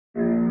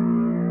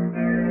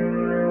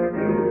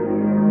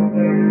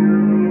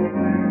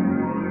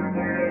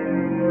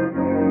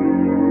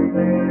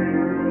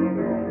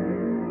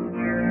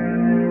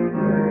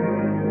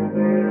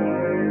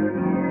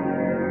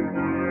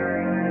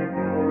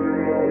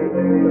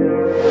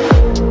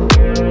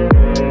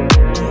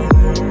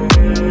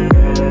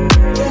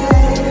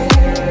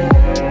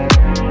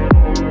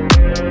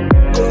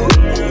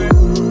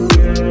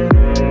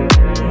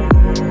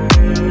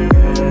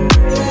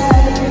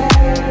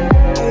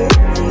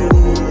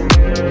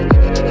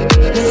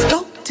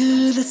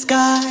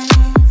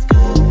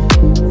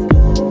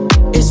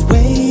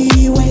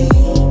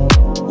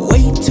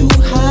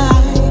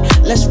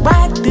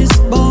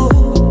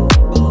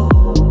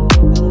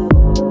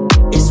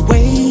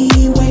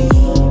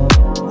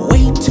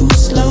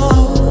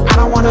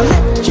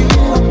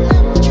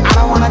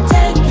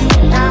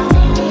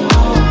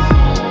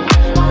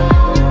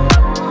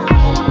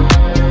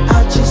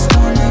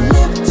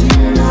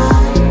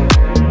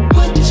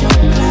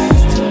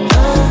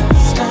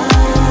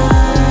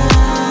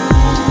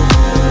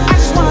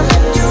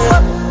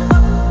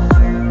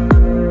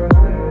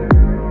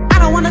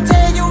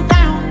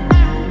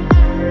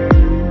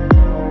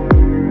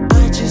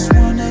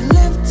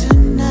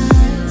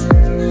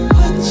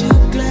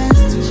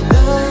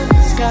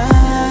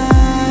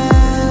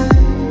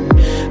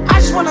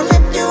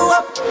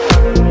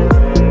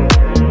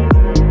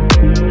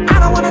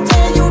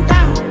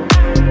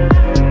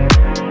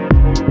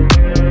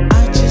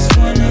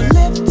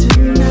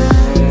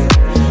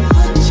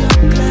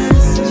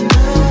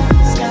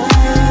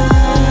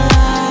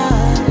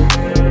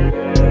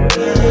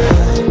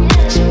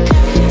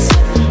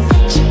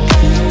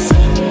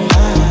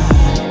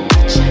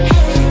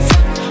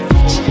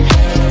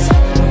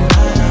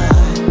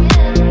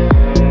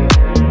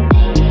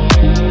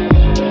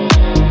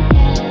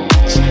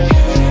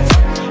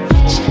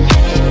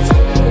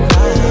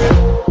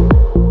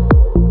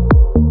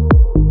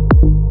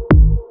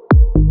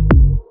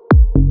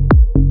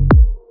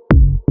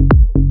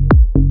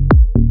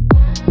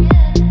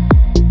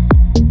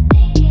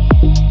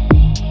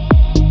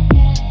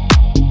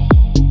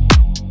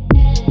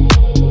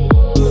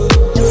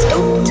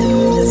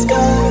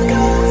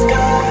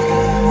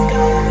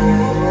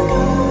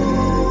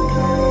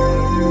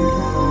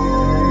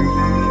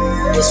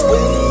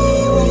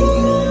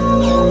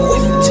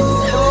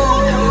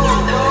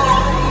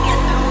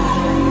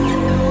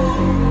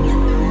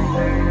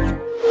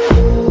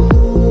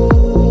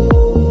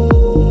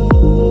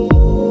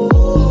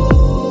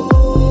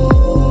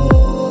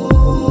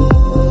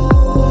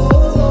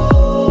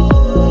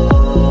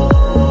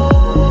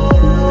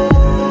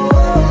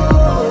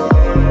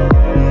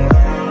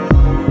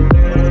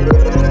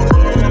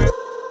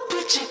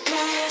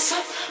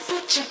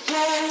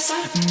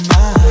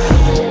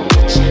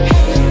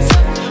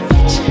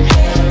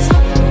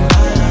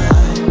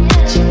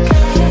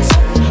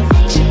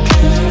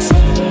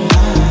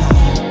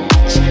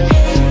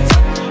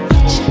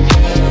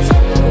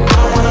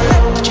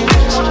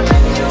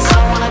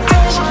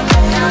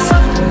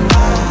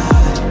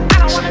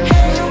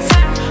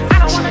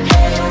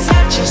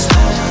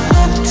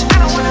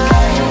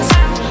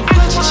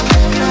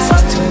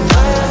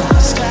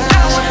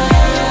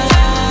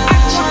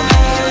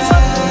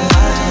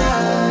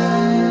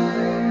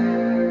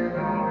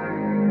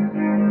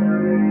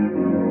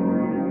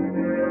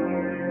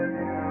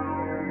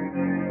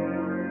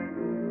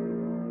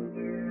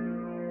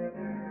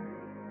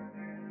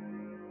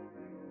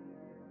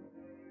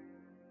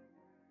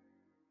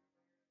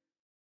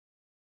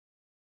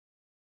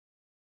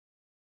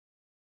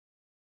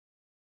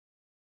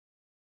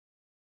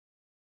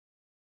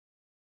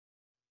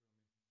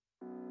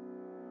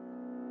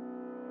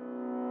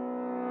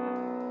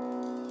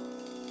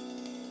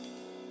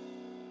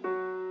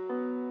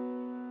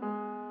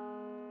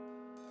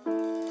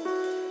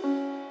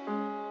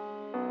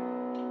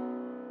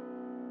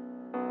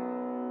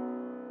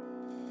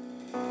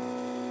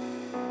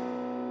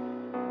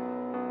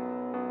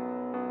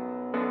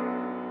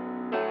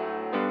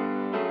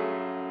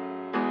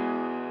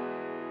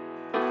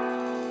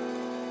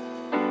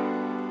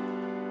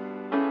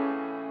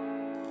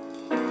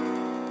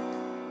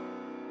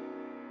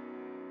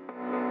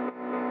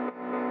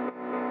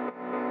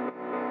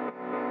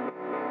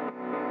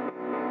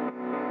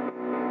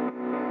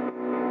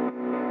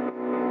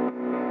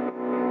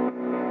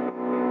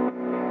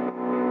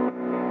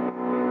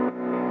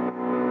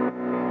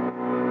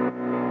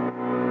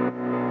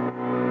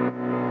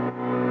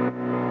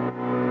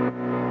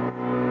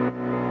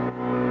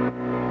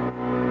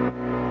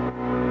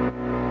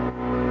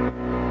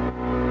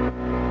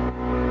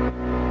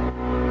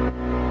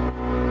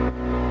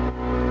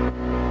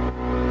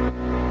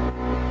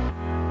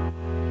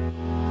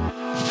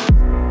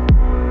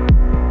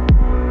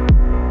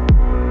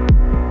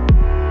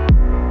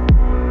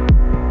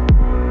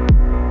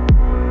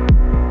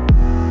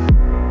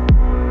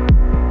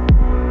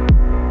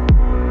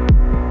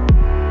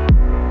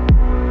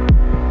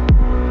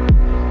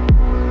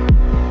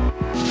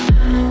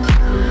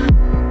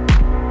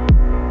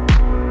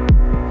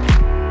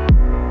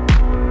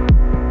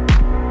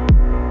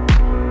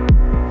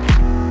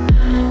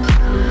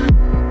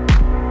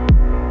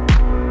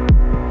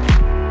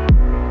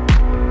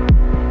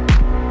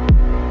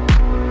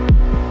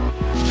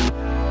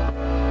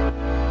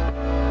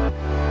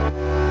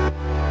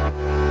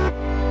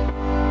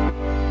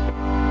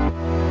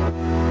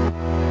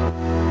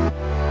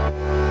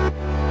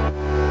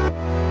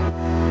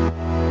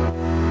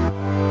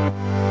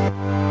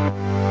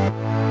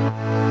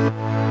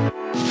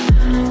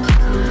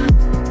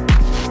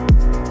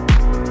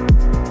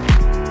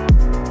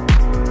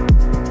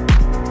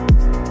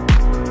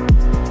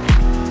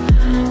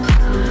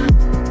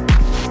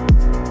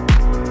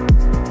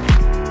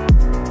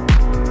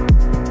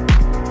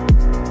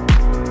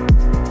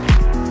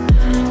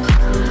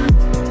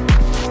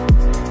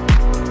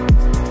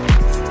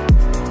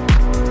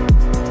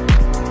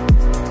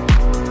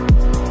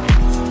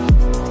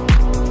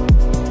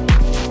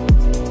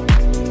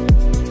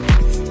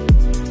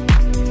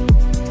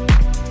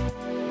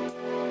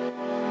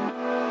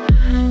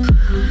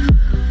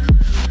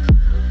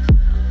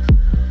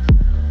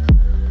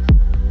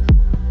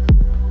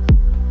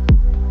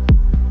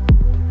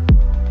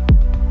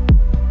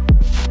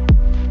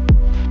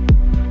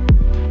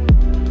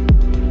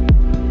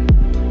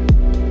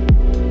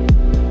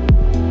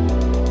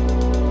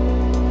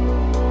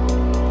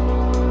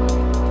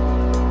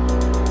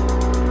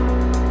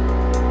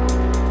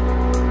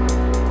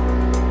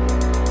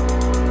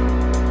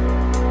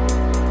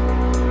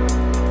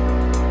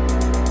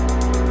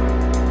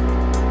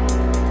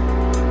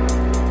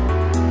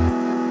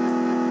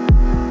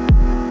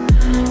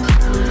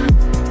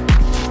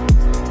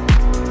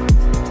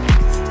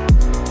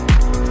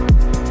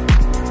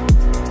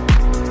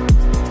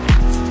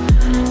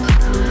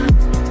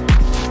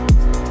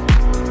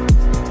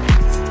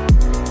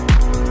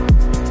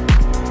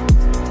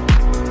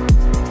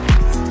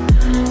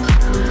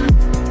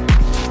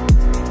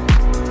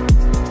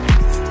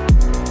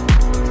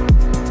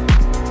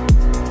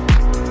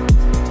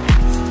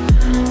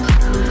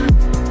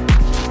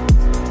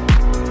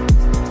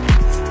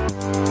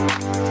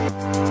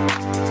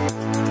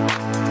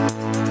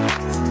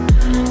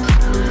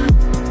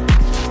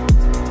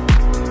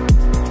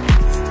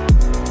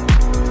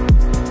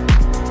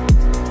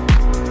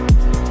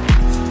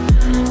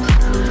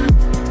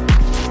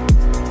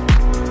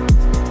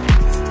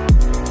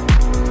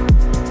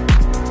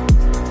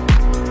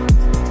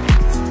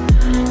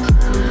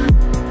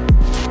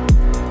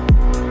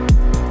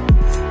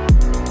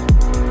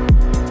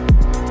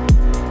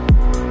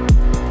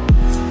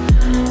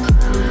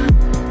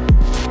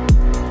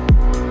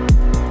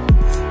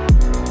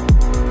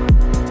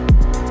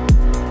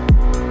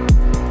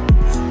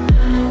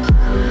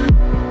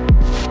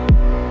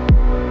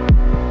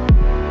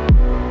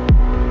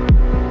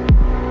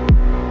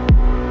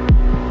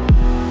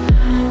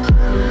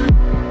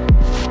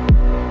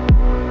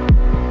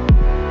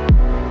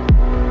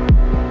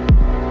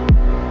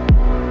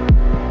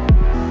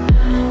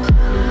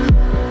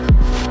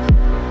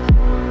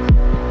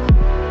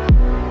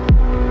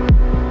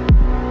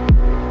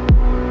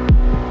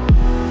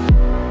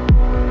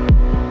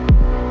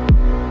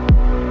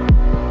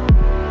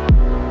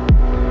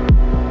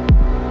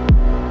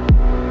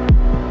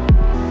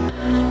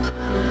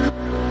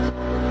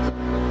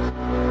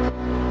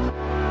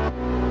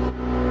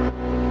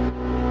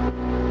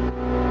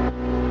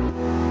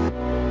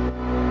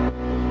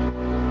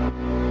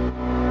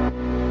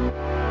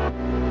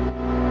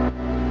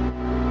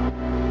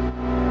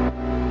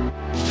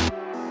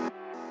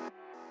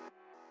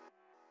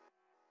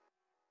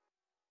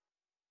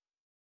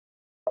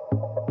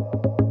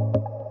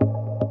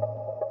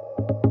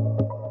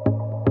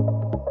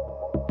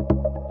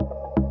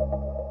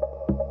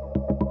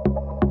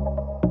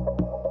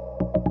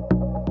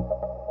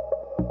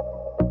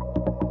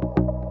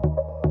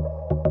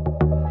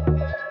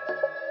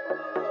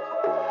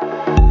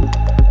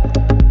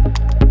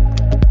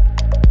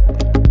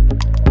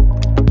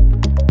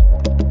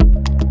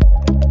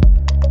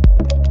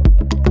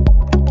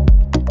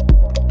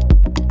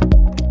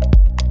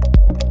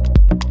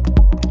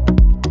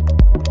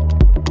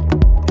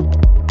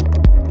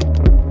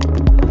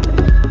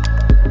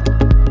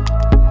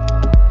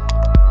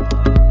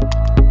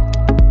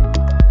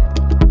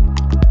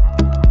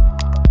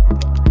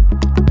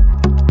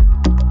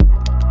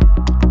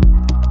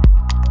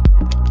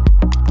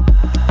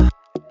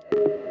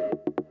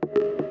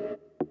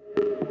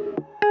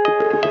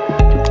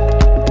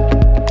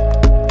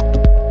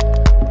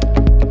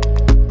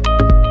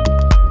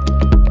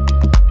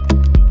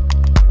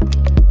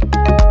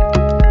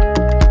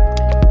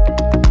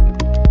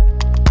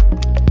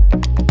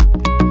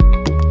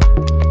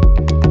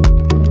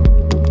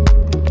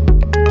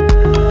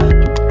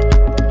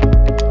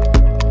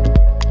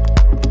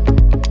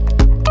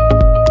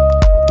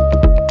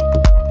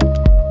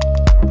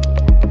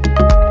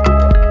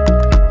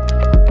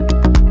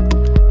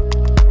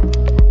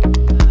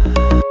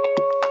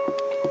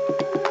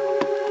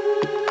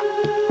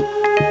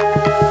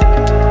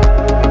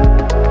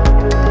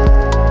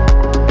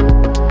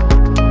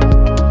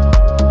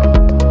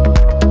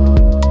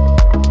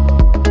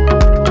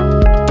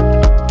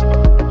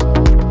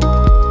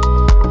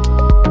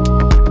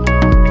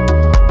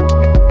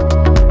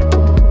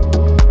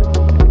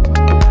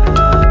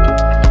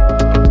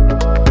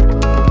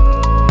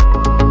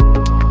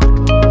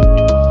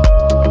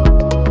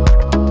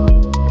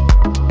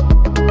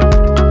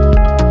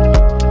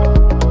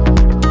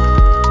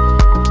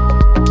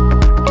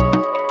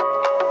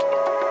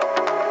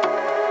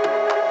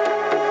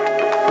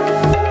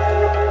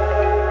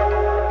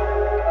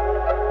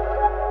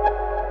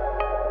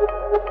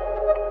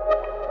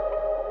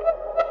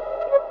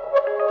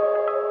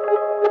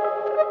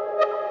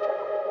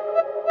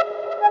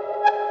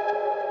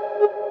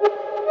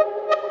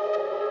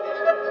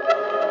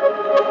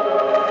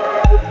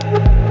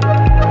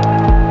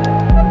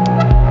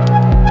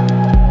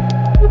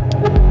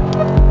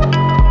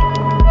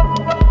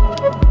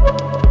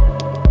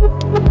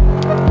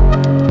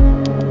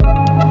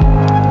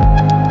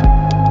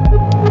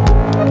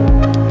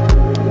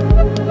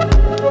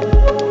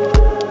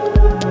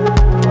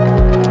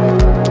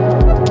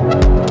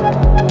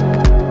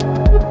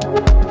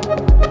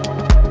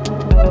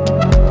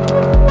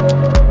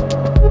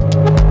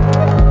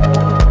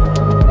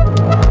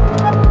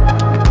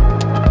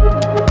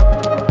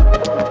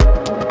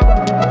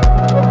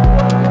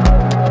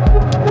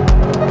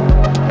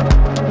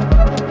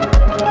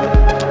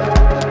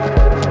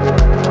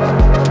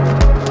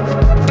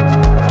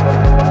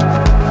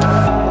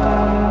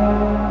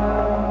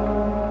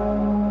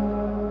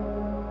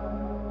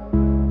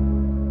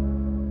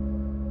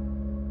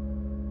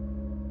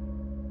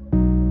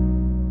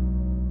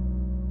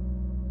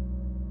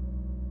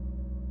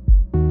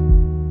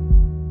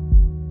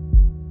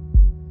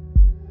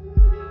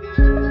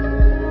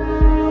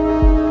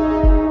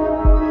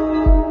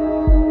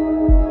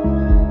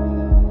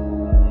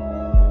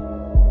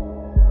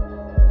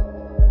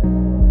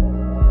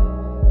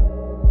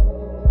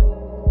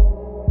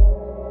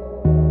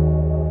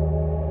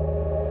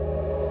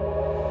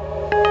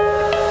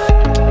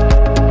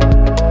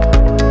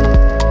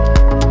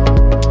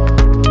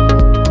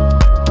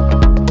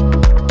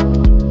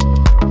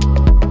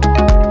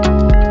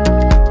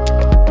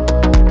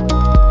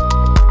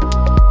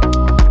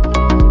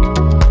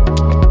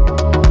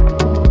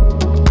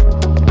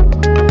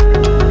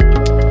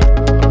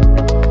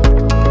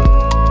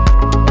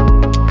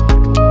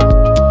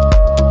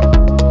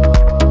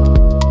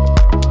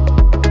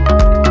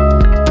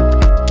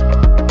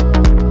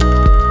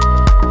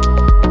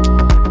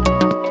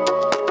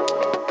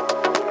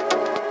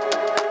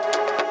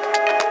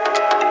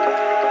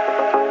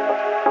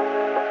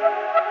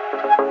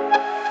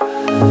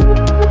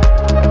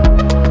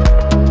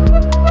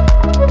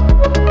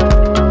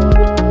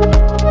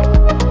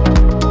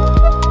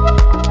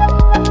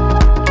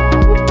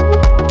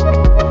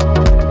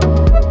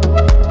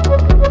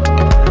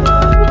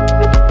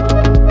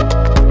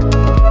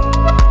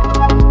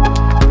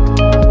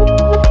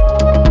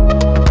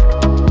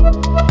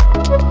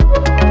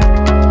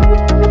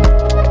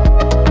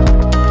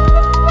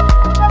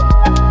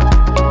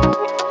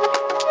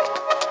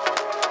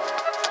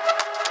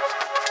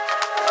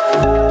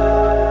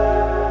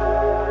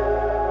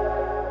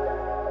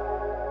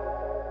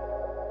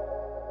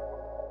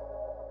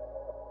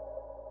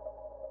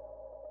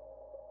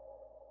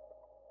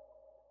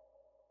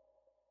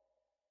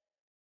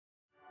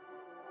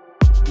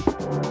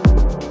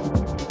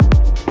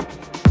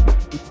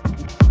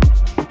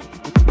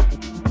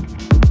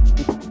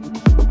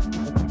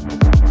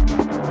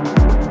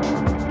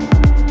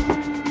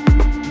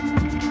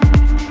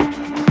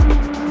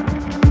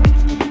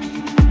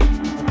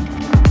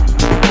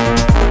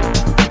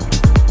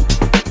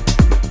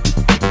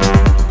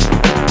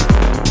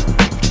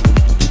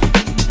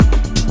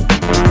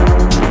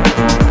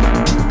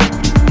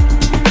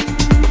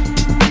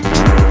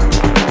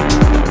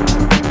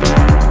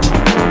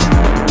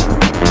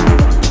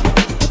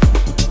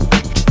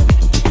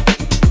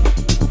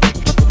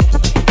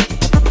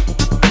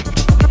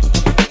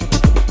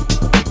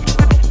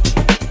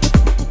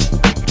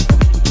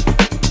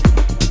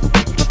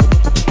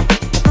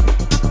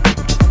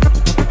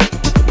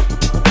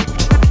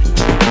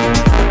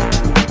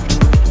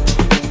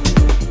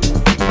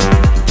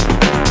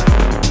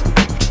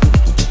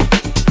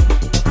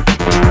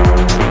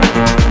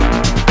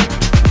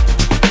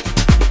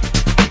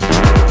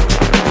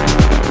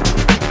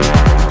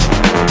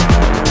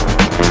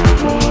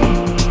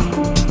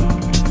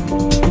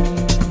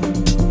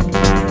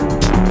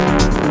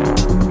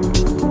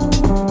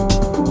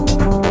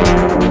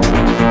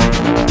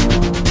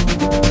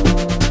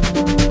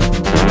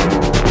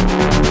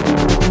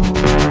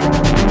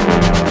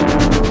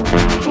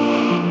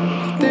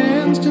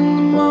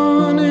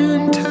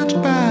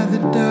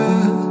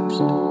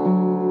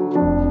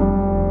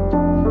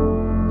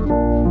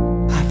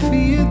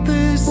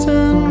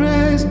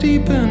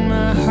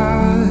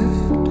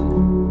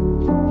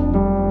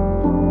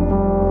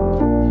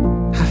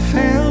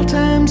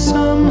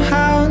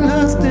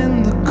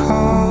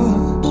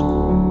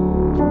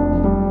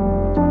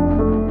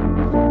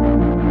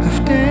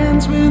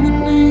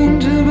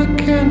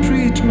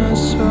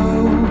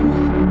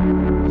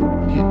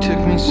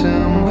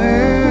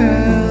somewhere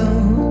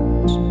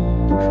else.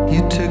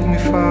 You took me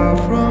far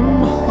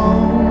from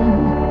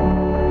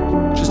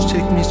home. Just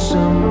take me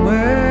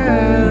somewhere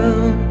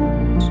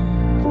else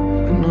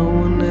where no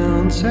one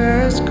else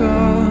has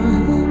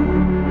gone.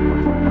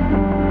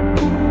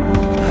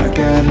 I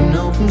got an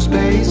open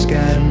space,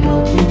 got an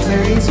open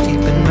place deep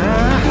in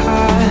my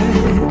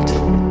heart.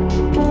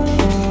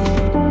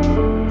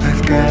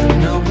 I've got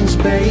an open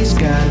space,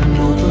 got an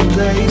open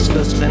place,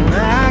 lost in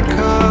my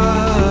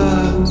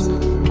cars.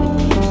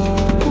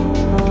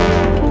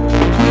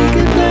 We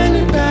get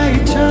blinded by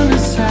each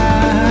other's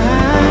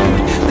side.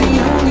 The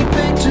only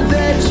picture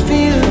that is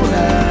feeling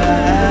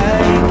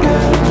right.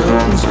 Got an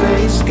open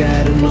space,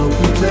 got an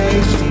open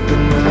place deep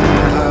in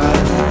my heart.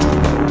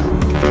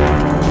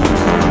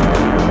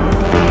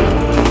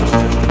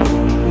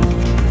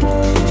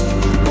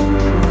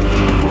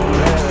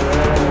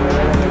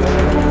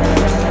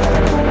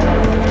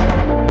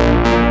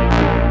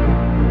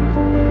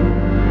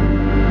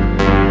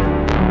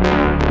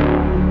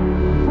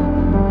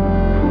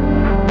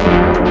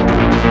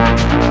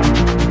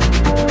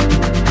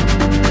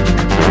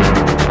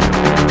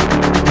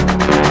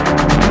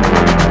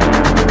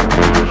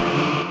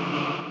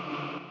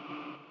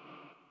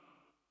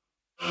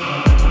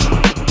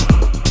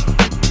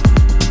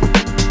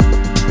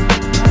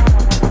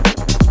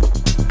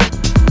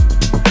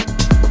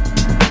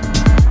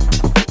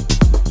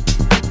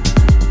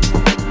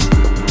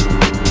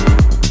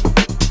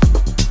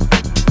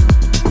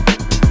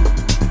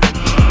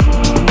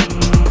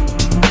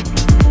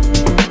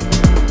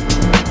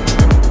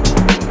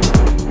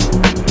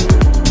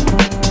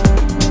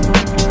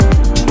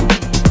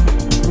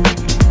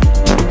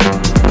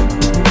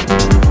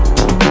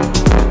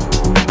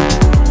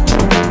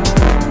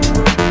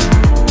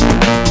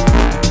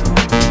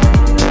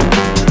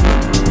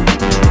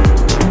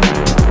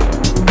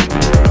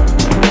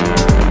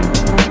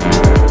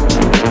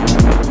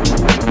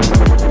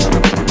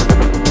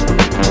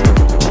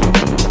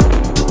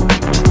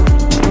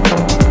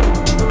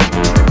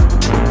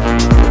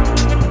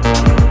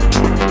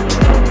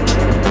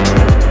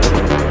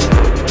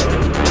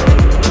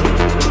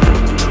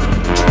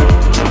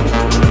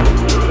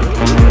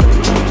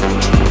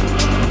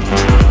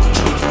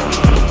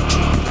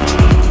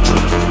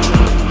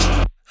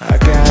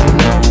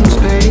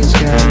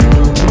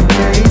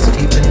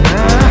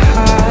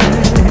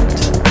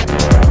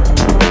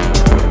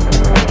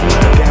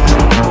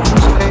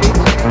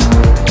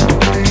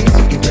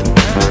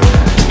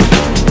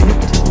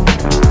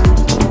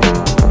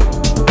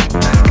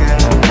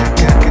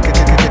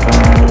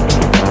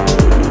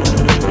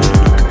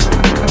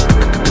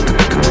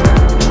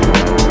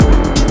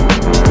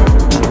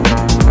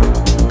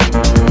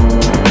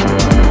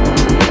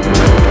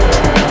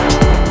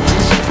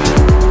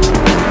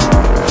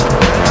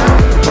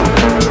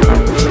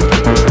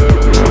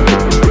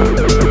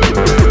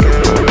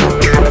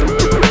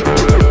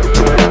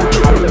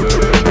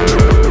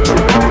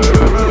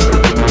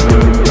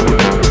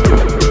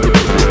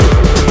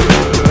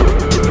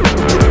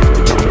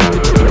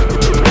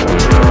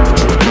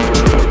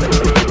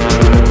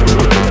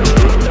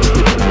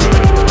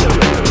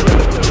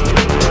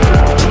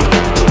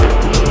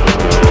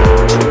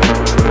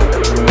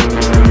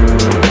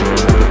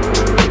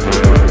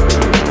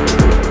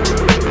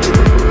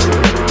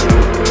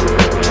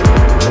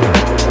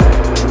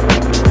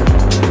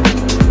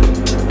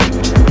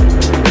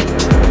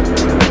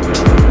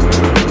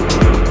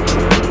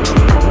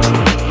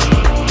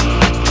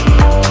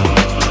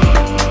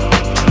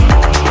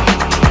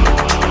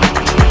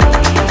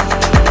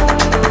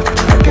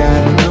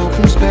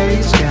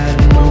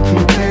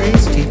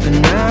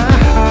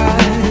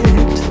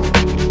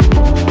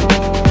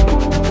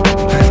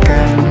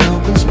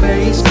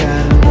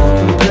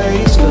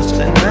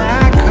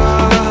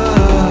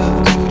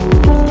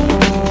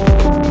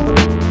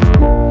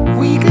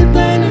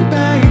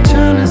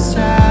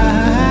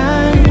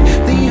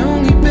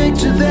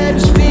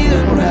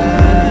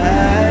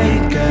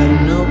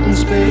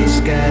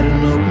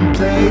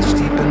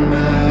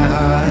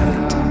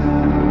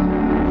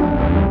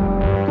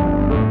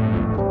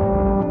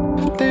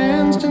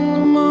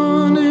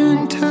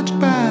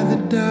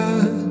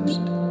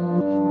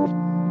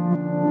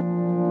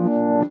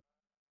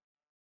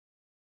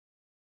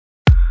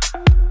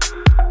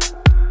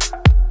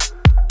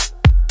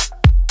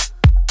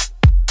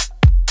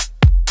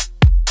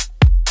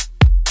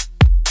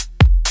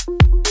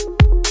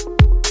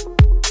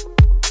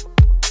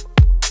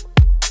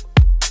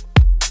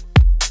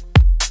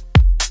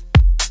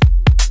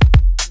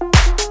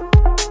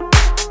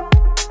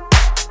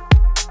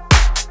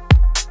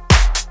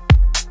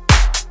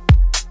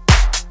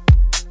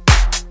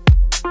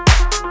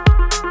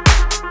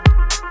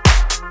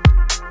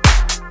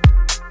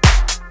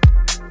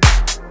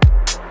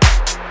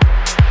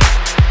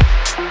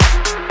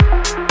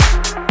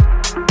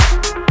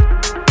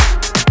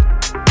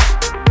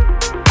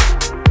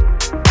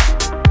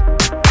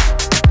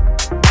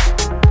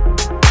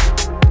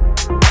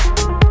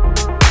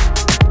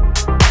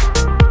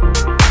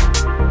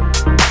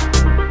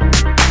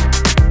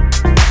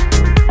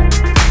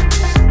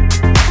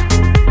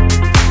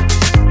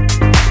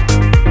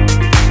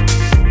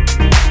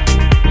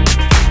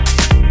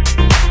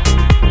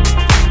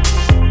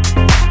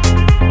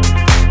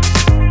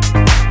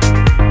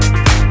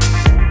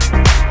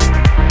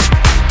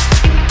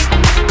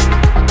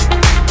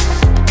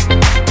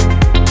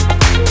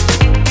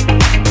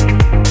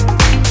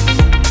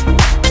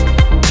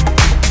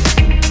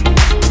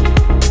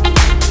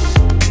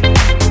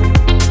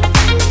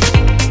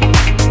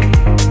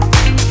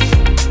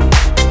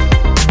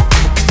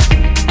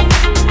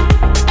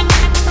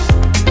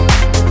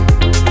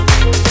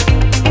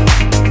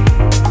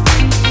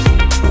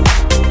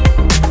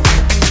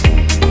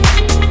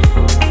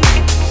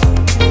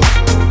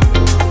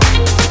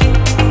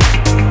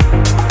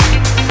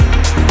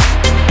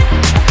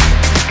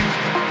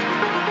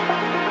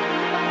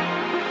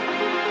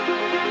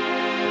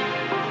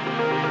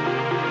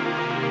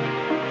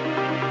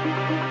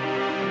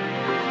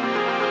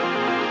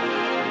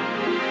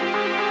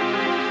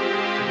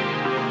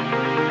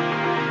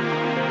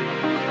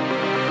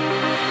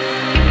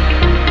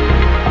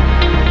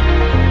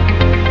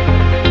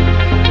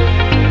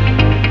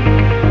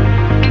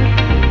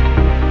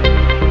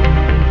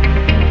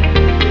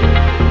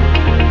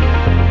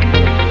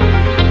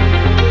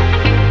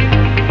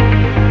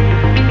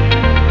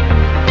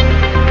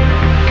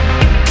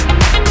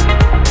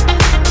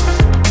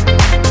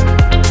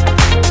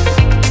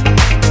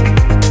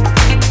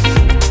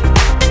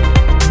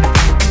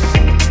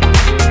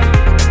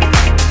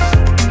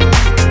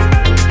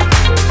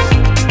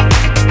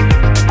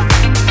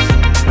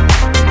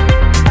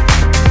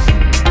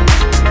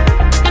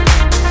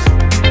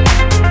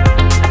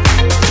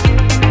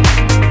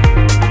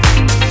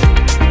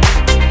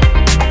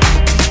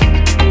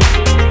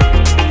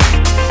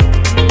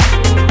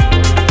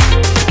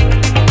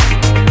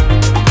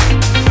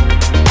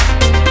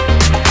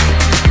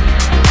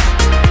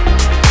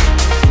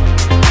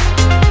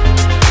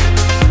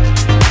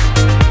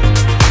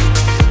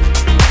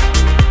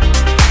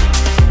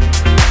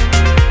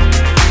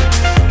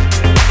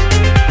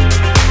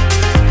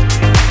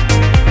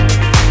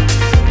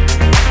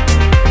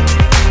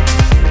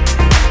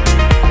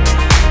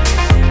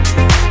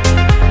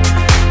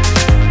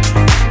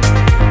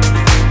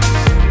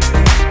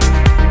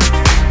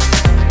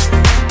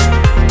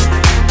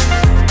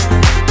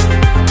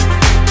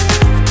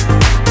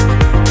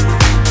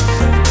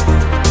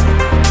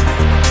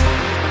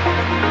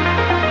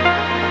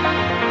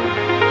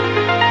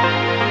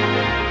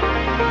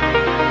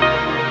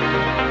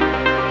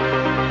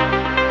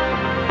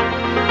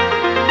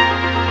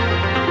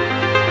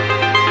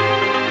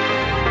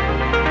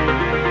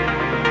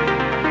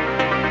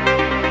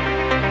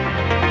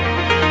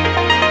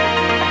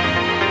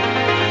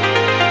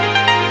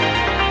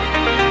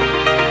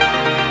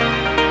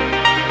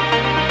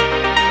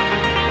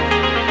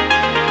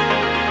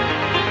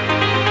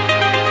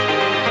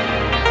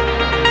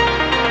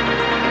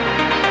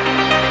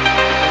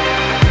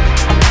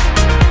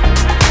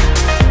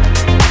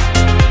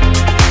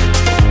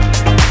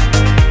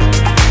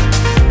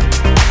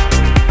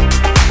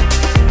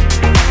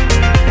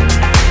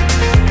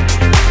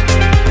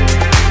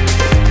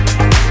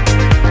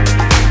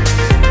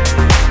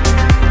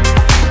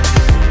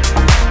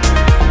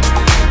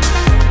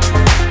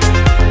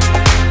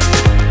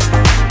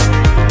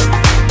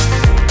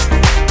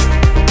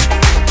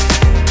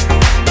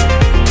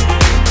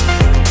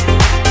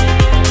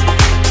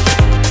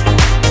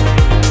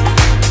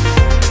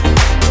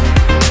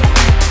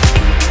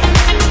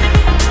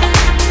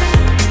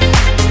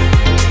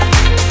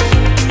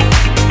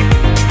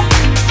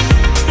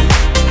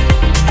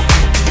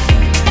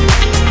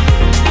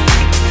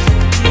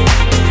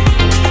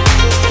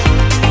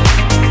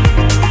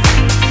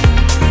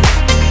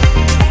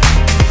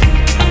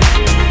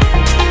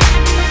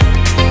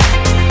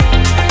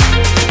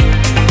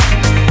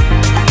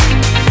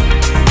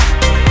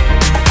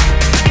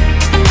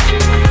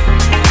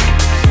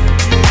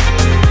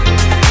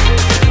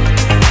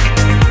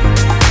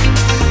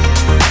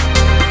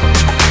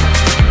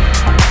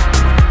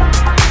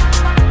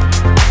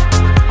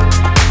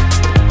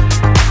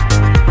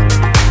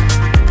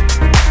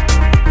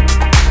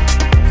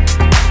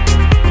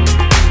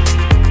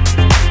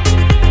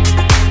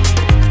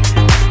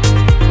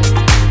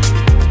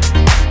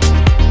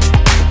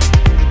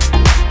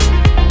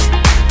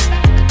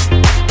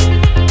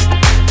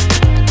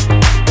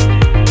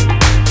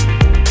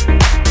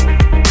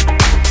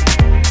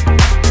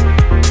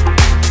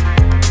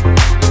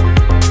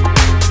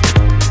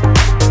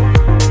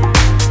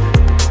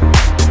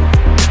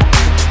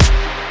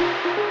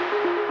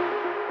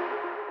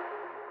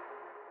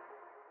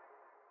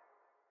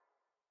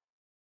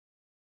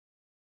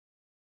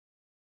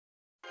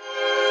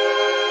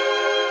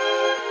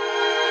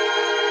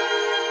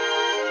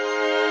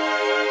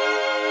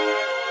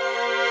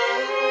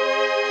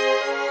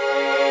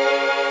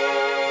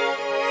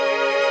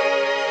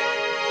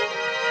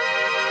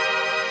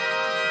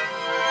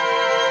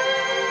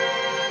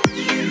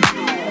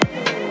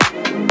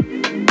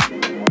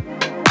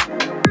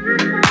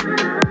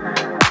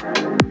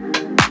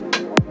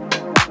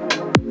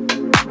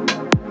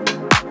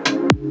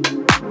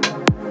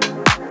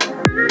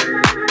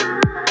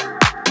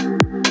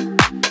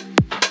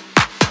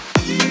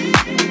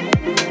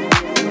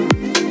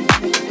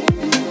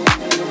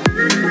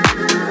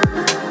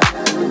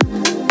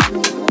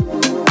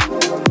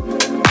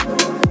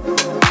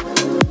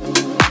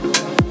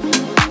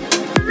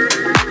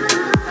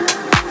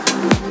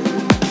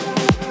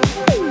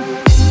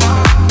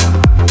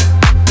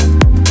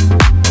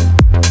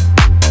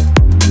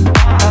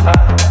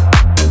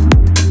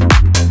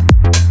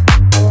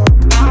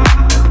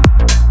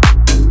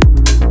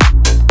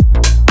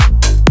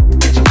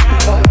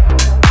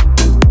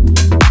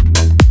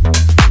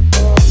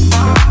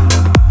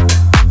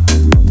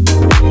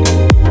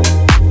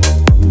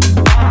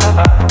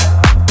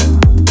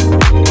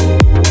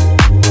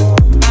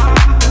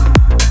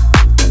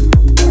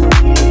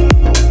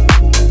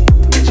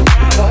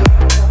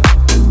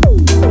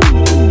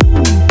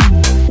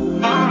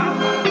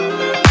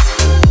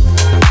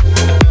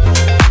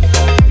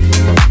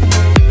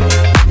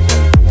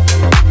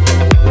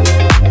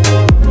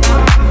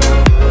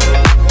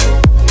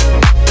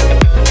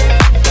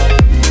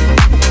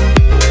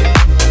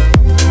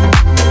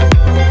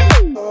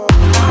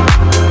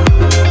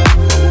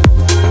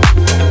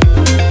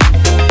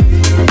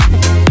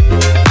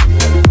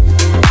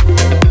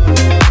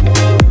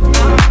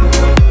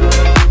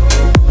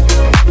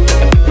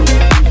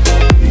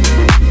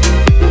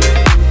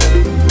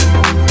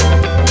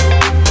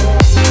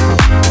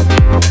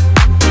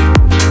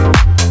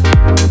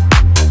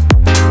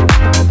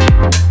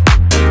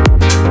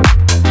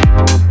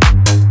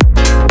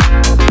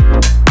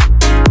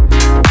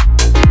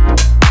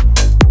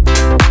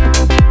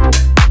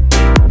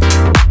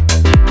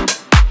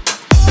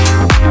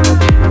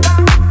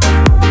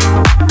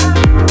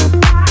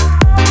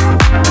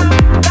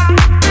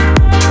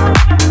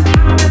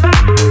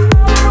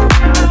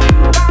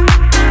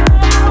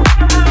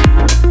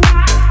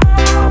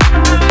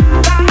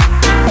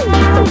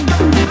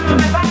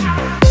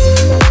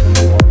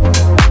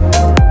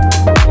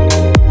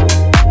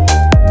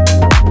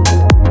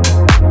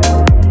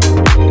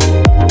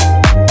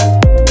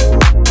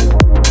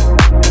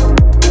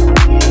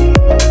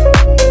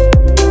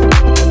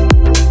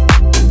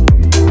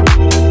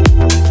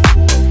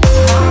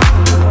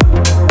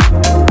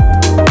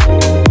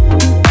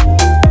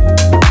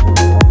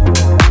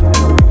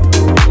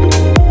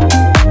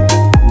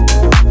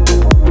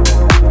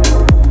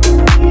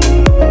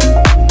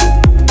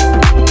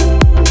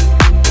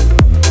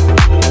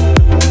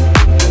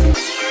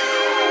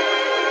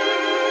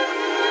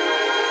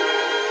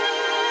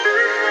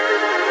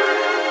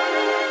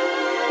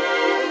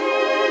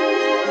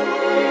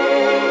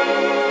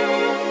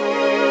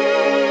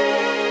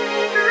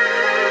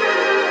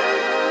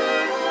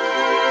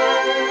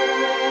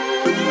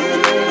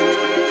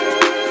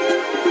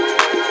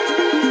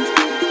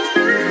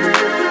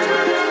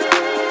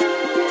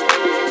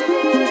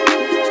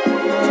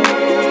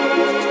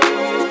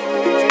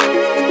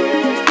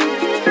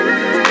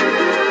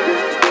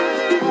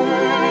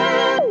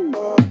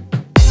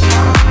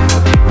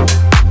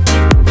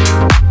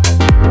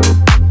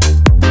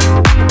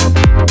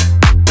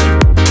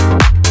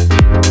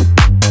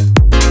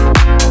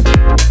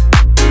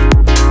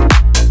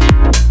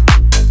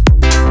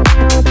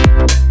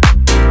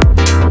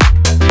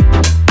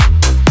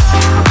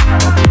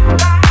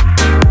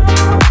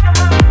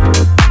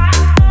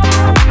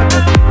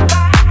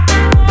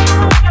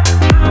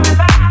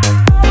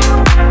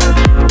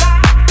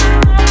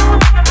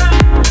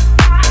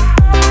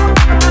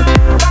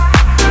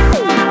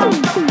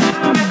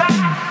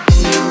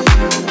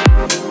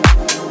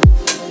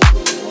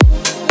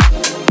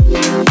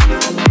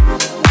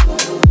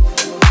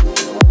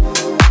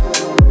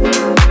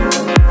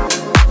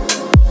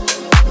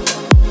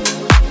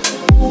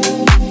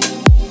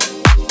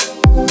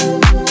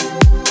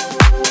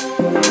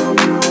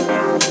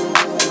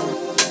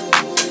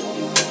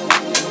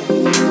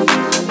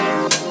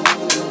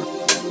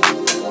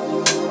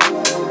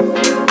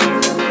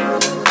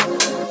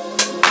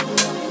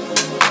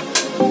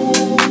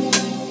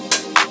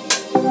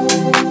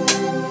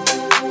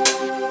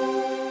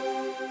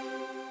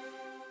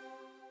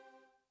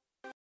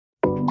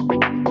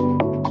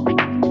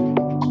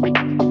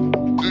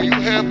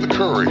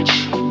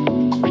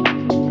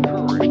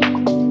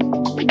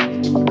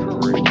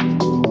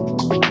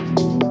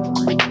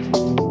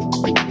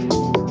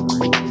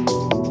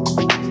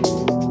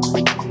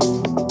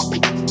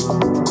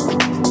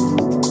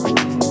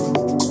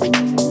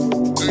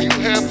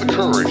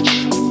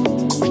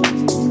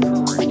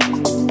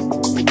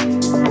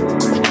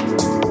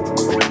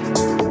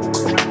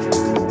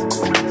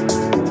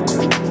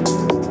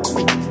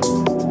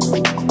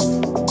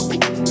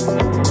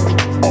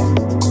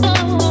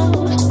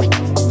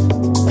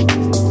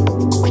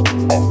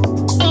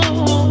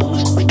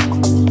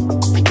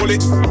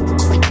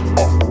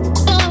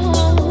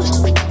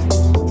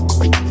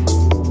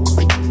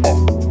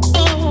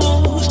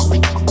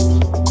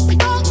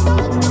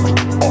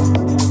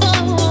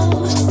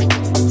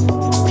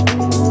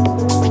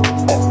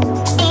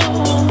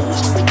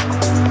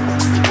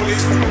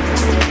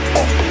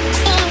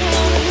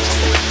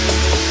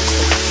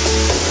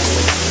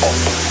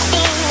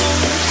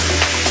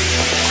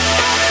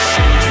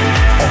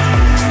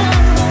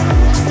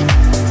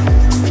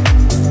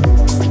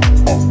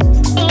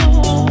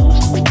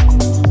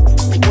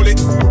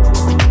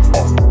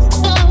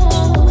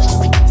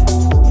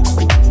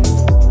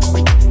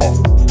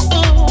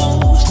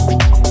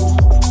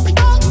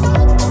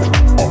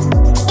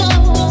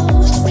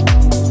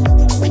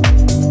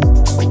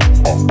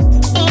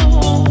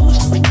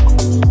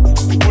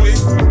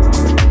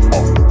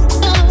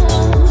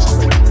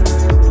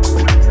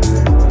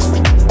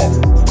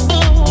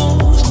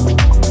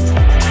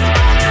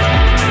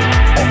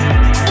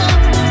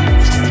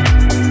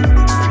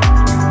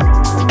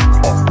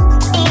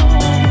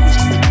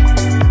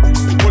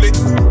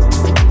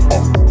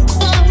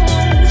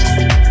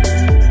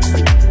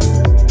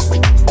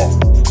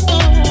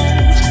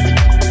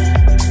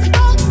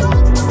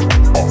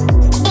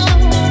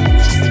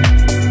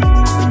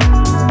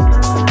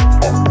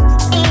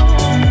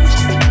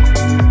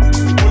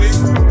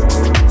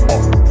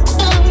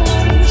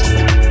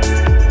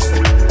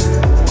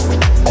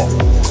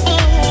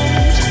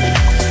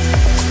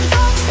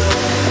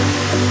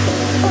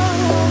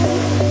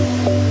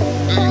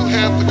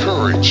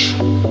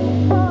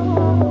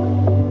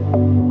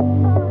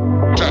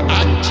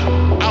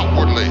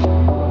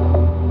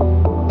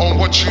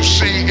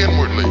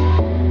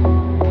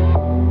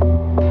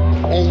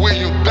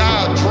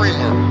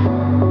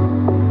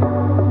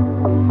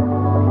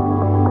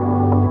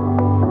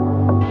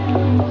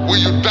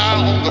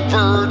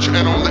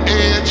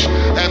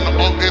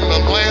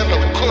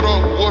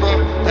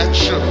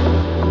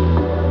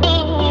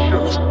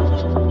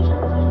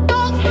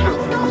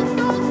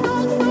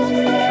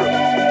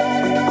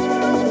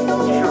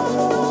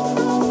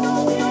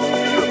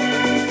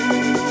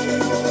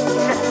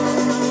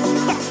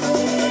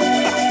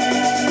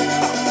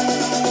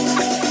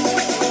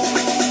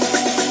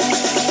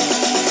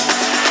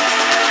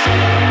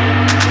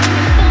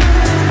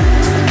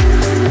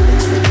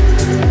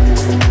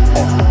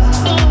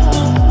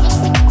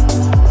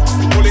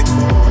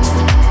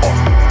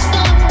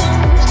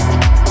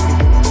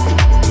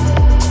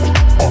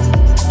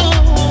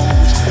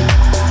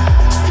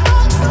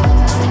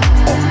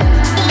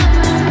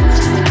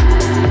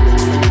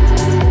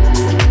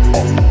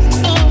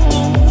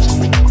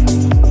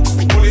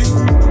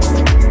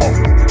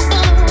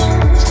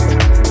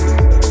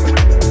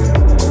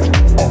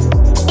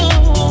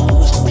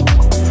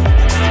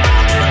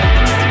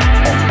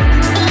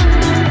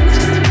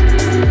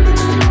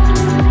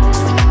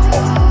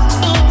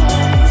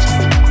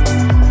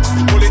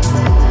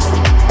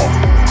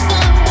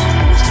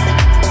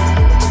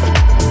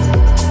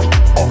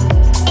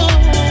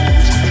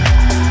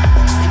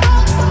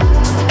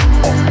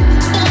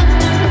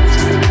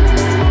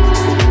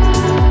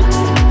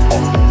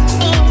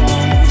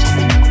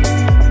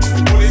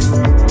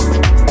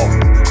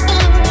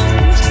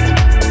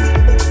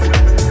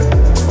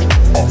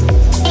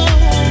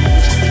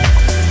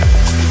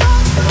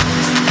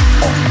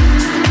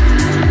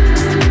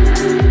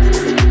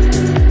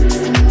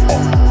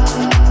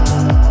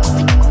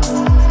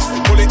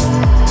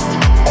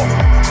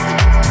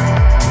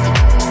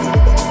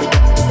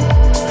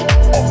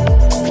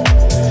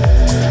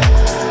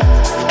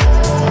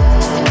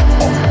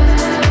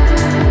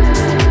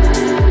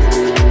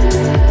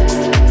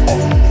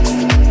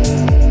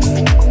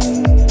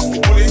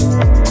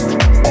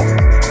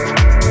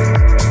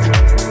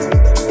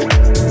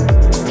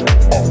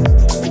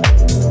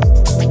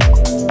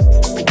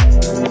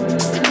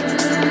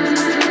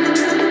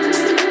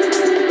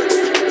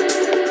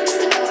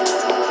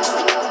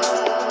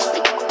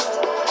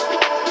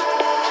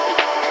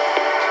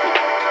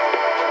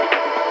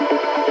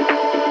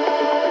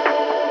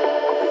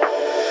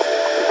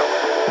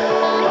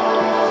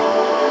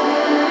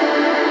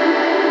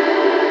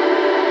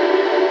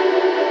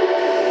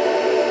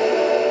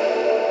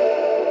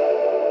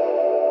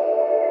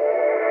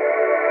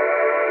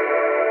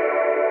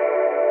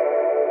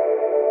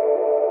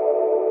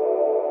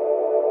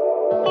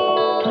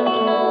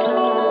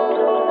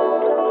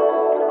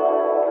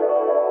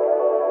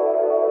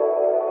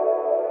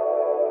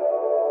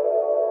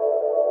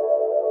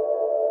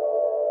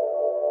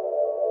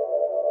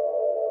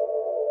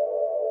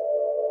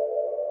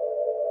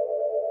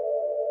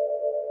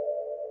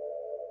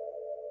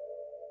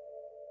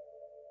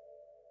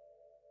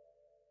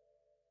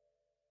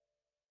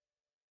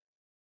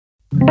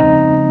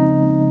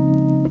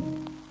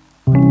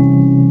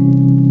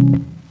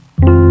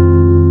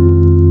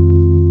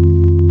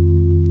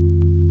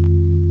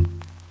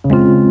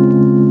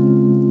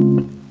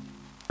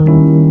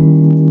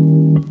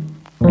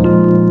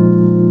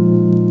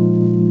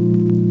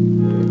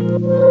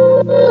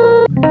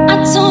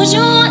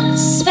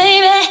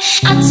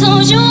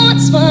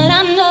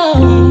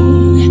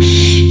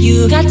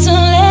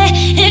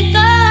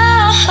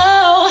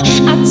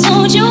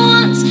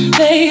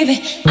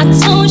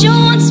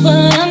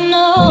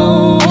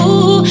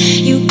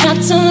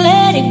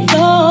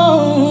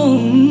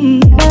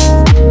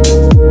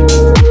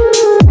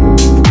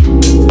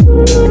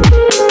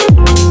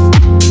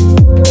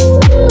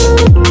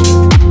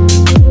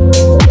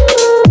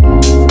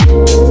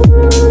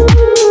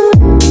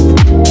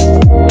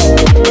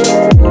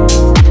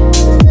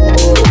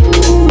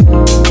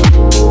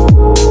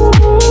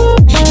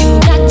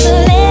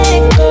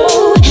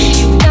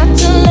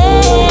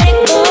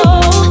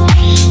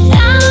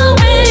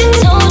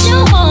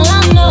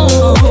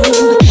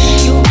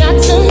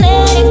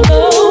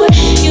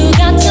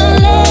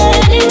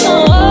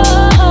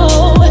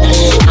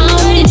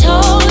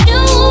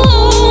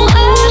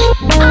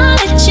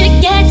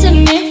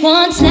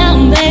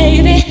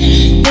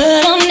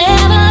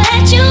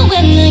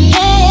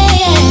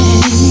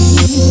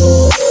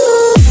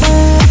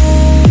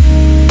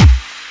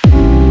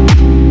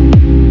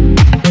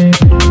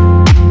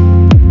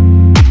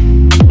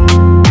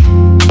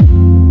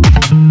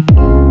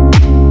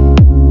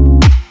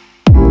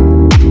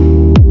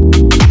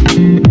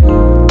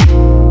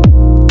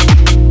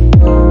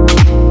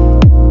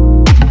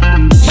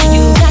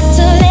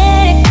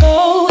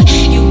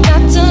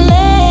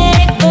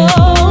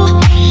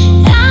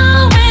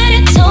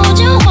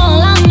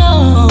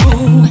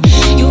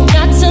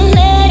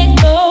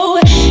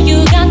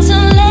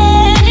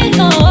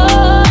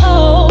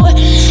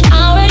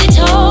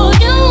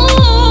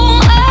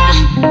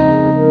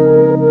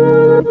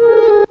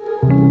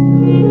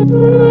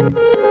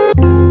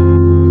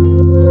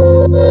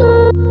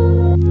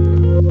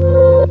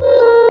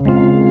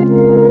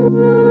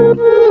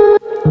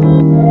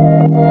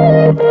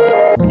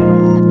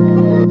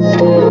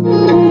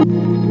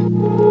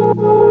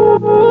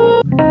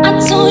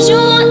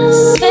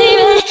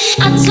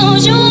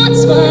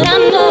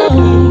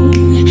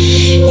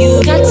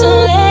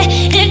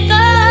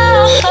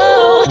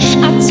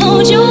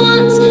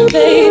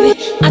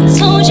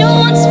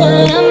 wants what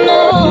I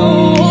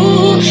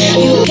know.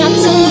 You got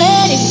to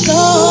let it go.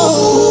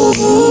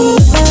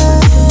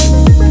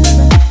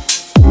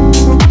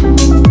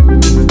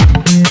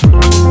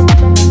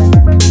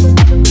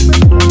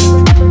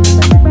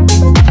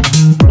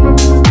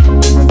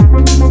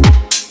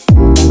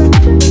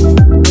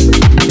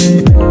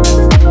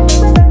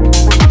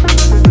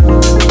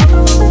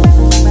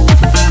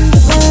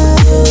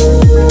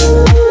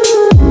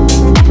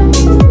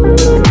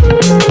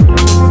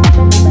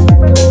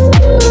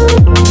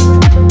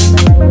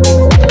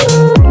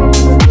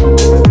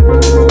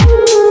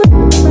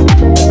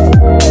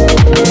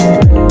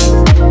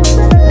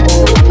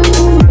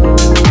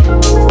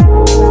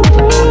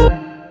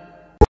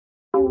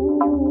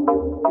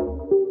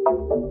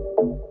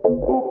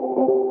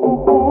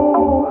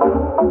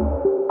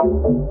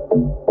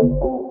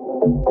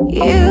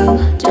 You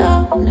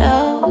don't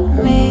know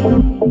me,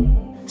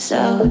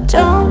 so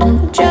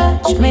don't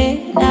judge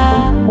me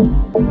now.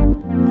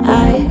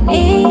 I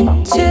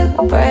need to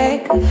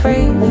break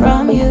free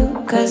from you,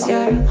 'cause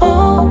you're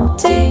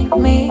holding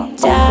me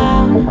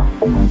down.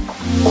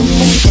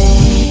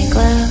 Stay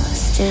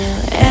close to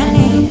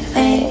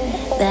anything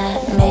that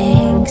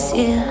makes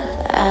you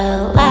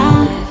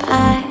alive.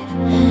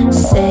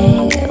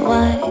 Say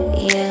what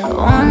you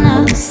wanna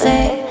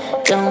say,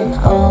 don't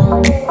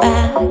hold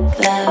back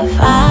the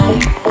fire.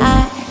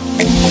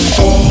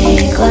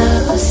 Stay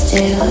close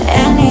to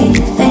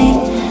anything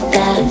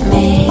that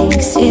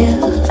makes you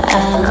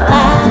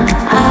alive.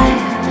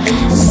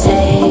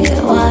 Say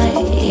what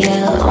you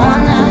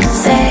wanna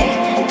say,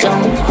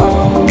 don't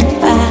hold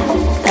back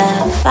the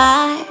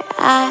fire.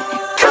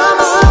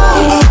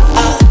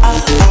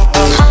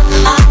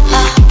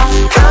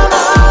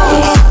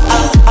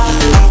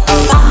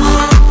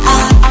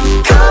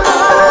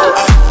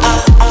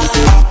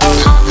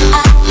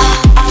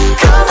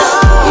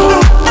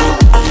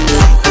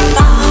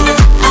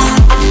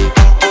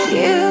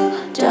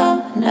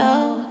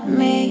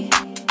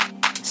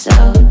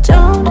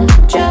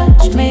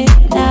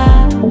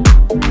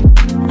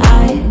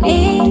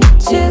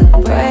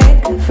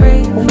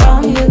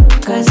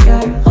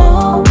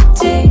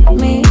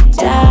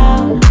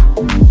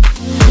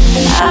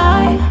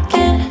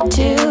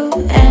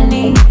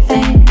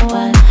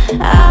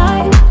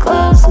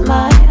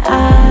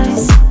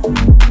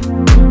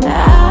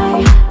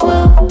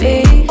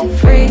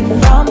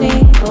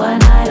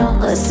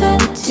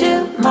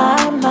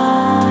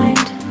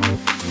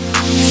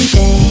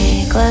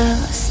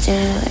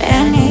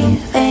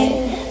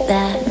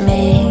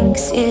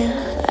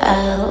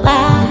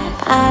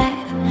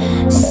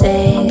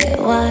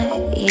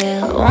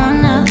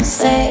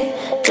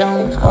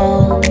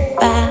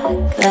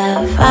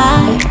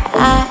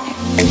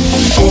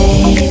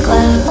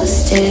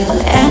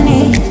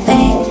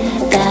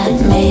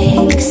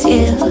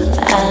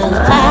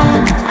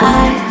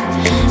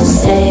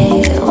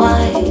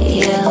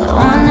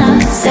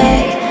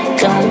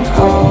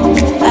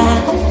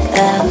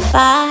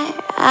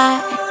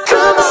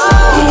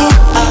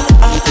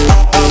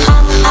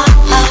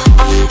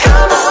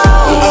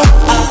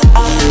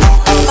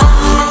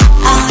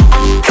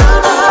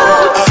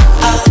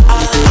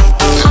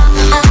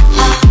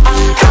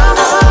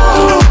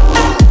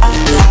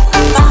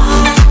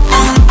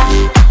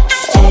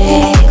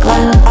 Stay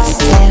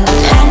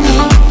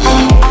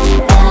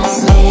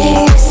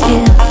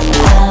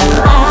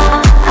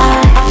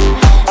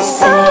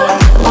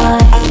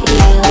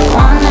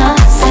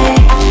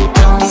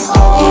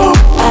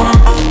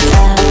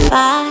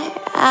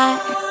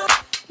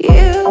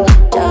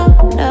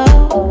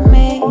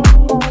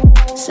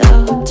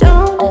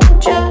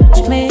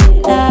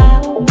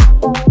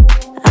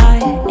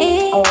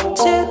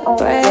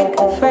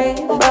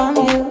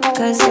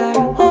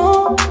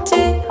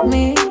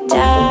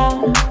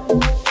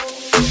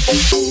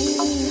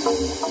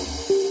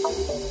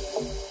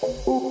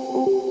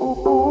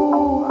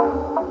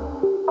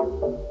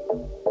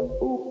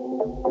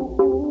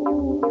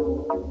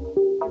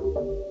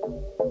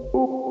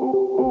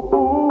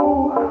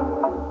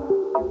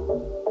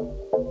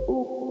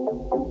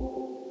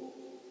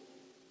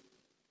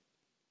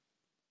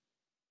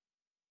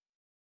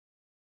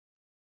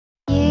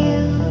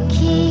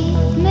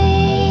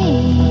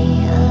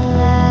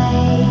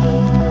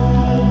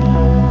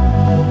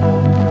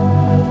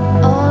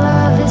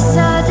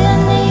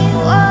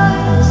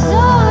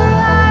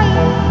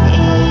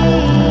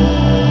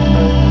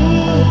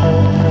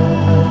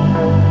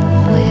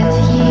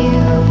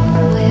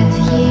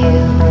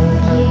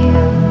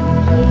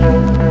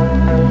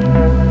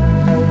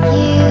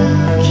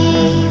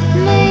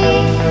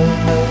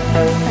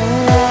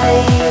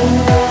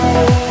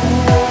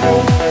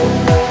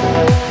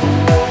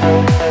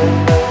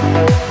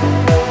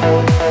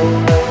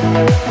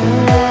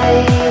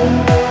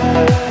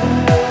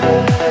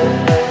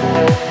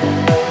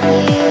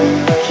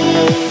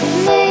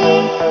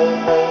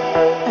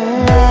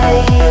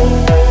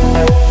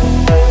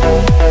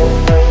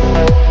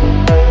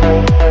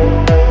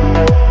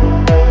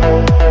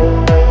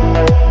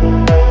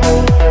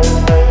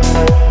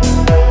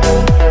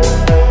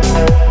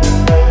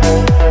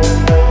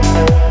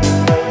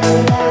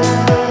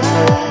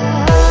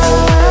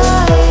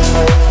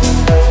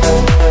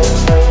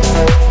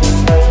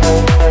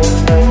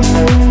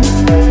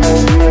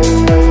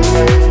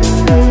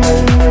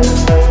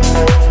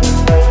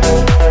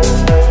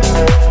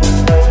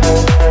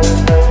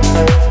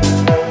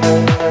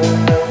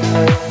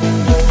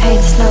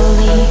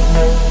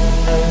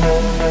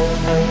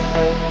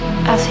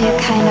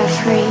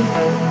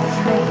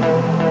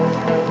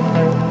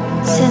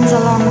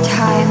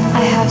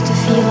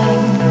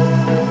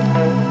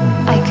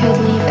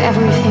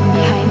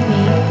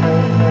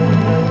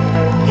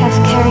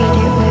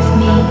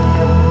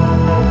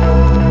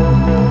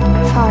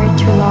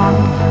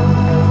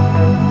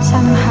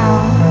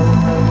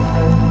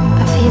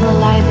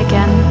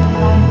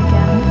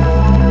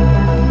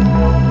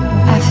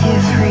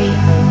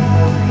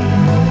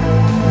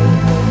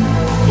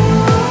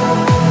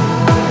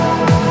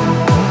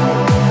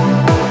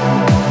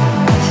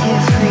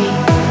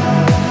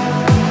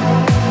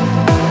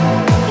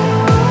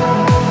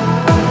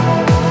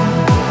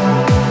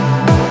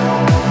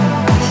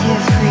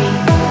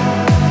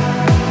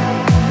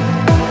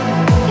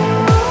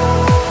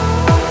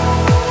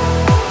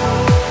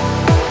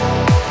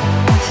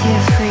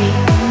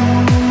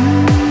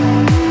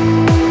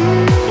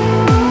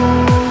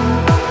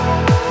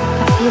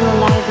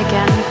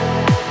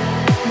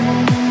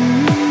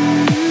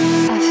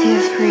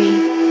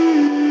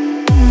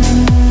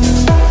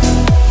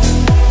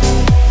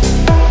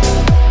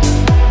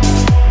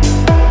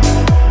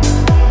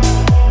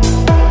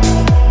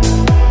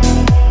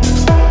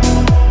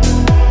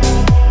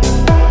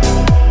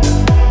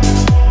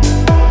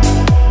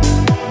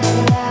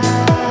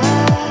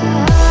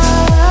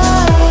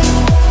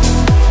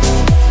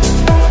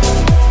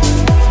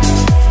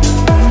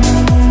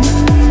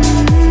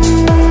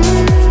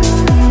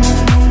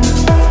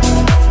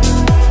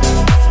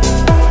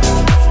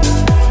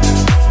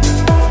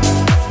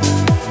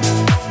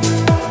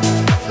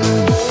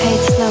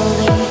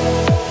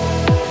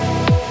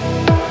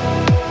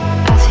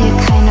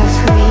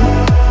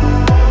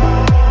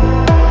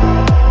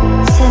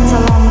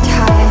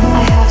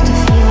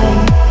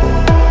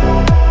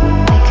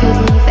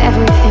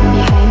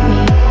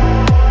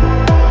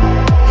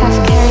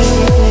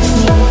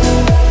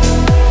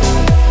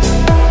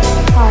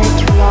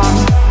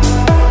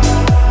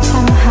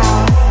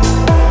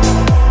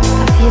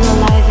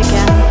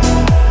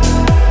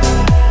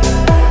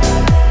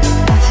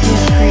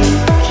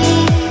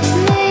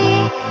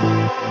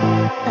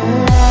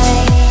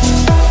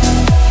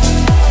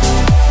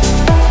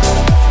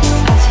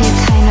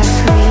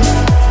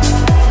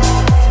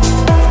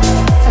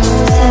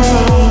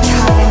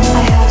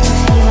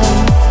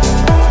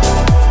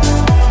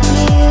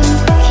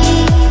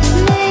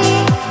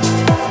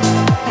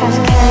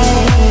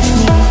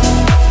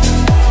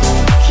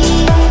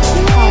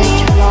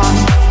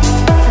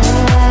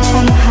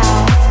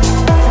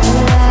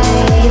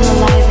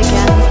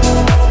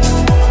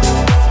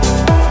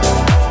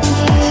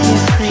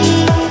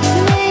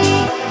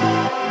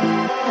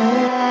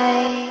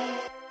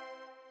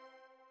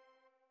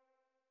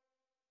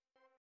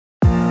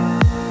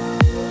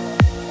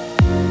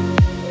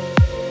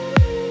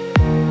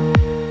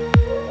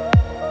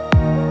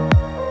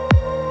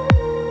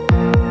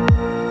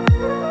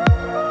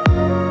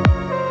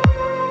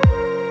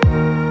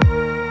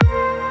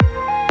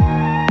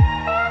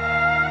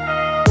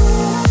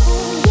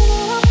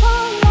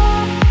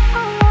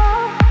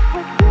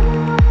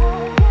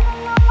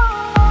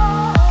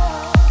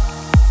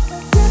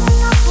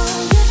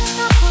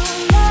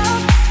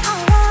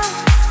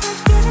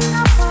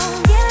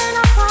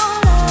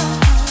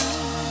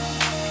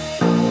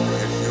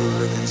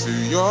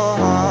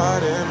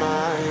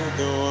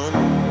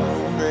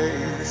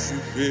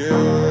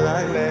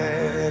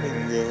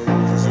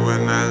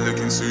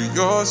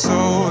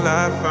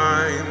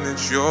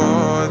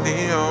you're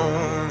the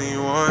only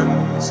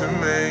one to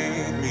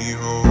make me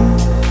whole.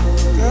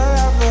 Girl,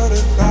 I've heard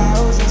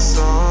 1,000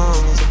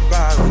 songs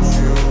about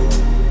you,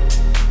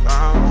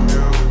 about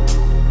you.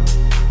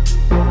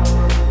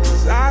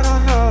 'Cause I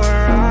don't know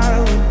where I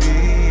would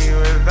be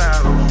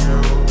without you.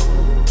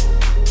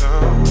 No,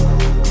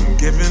 I'm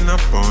giving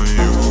up on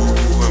you,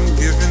 I'm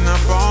giving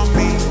up on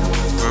me,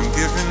 I'm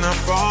giving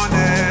up on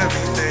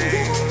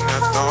everything I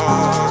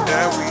thought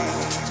that we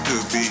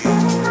could be.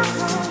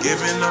 I'm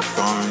giving up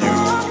on you,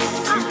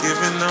 I'm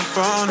giving up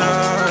on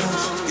us,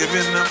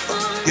 giving up,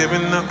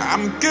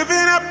 I'm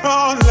giving up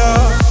on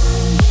love.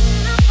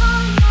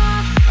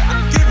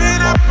 I'm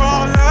giving up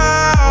on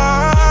love.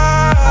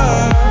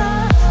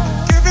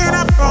 I'm giving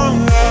up on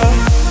love.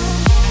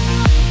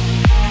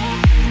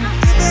 I'm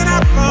giving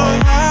up on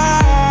love.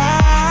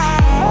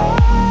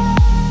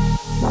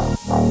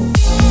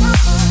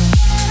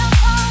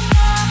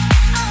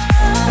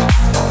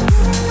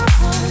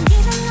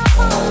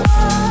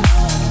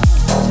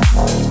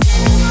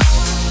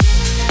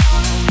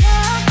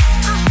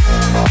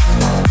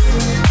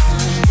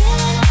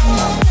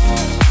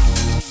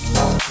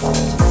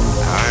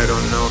 I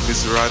don't know if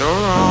it's right or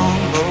wrong,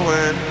 but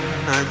when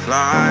I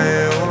fly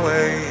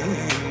away,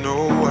 you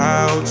know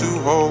how to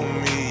hold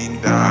me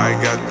down. I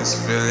got this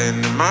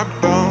feeling in my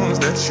bones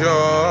that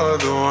you're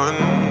the one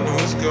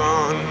who's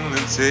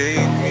gonna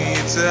take me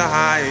to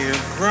higher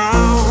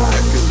ground. I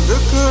could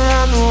look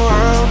around the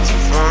world to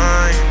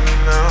find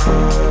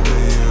another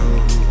you,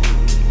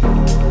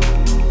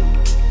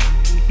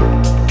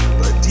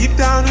 but deep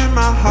down in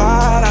my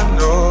heart I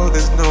know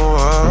there's no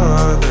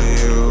other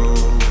you.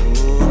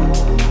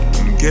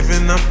 I'm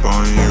giving up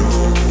on you,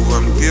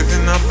 I'm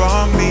giving up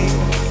on me,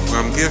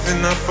 I'm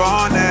giving up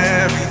on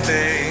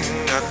everything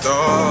I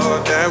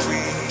thought that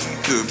we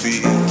could be.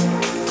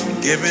 I'm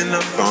giving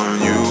up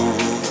on you,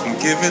 I'm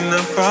giving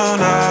up on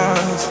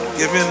us,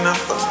 giving up,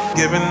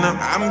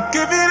 I'm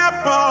giving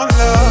up on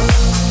love.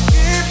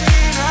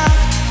 Giving up,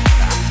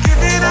 I'm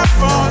giving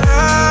up on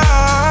love.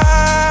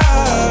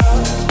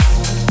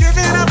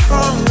 Giving up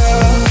on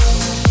love.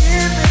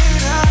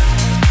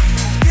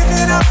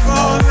 Giving up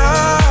on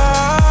love.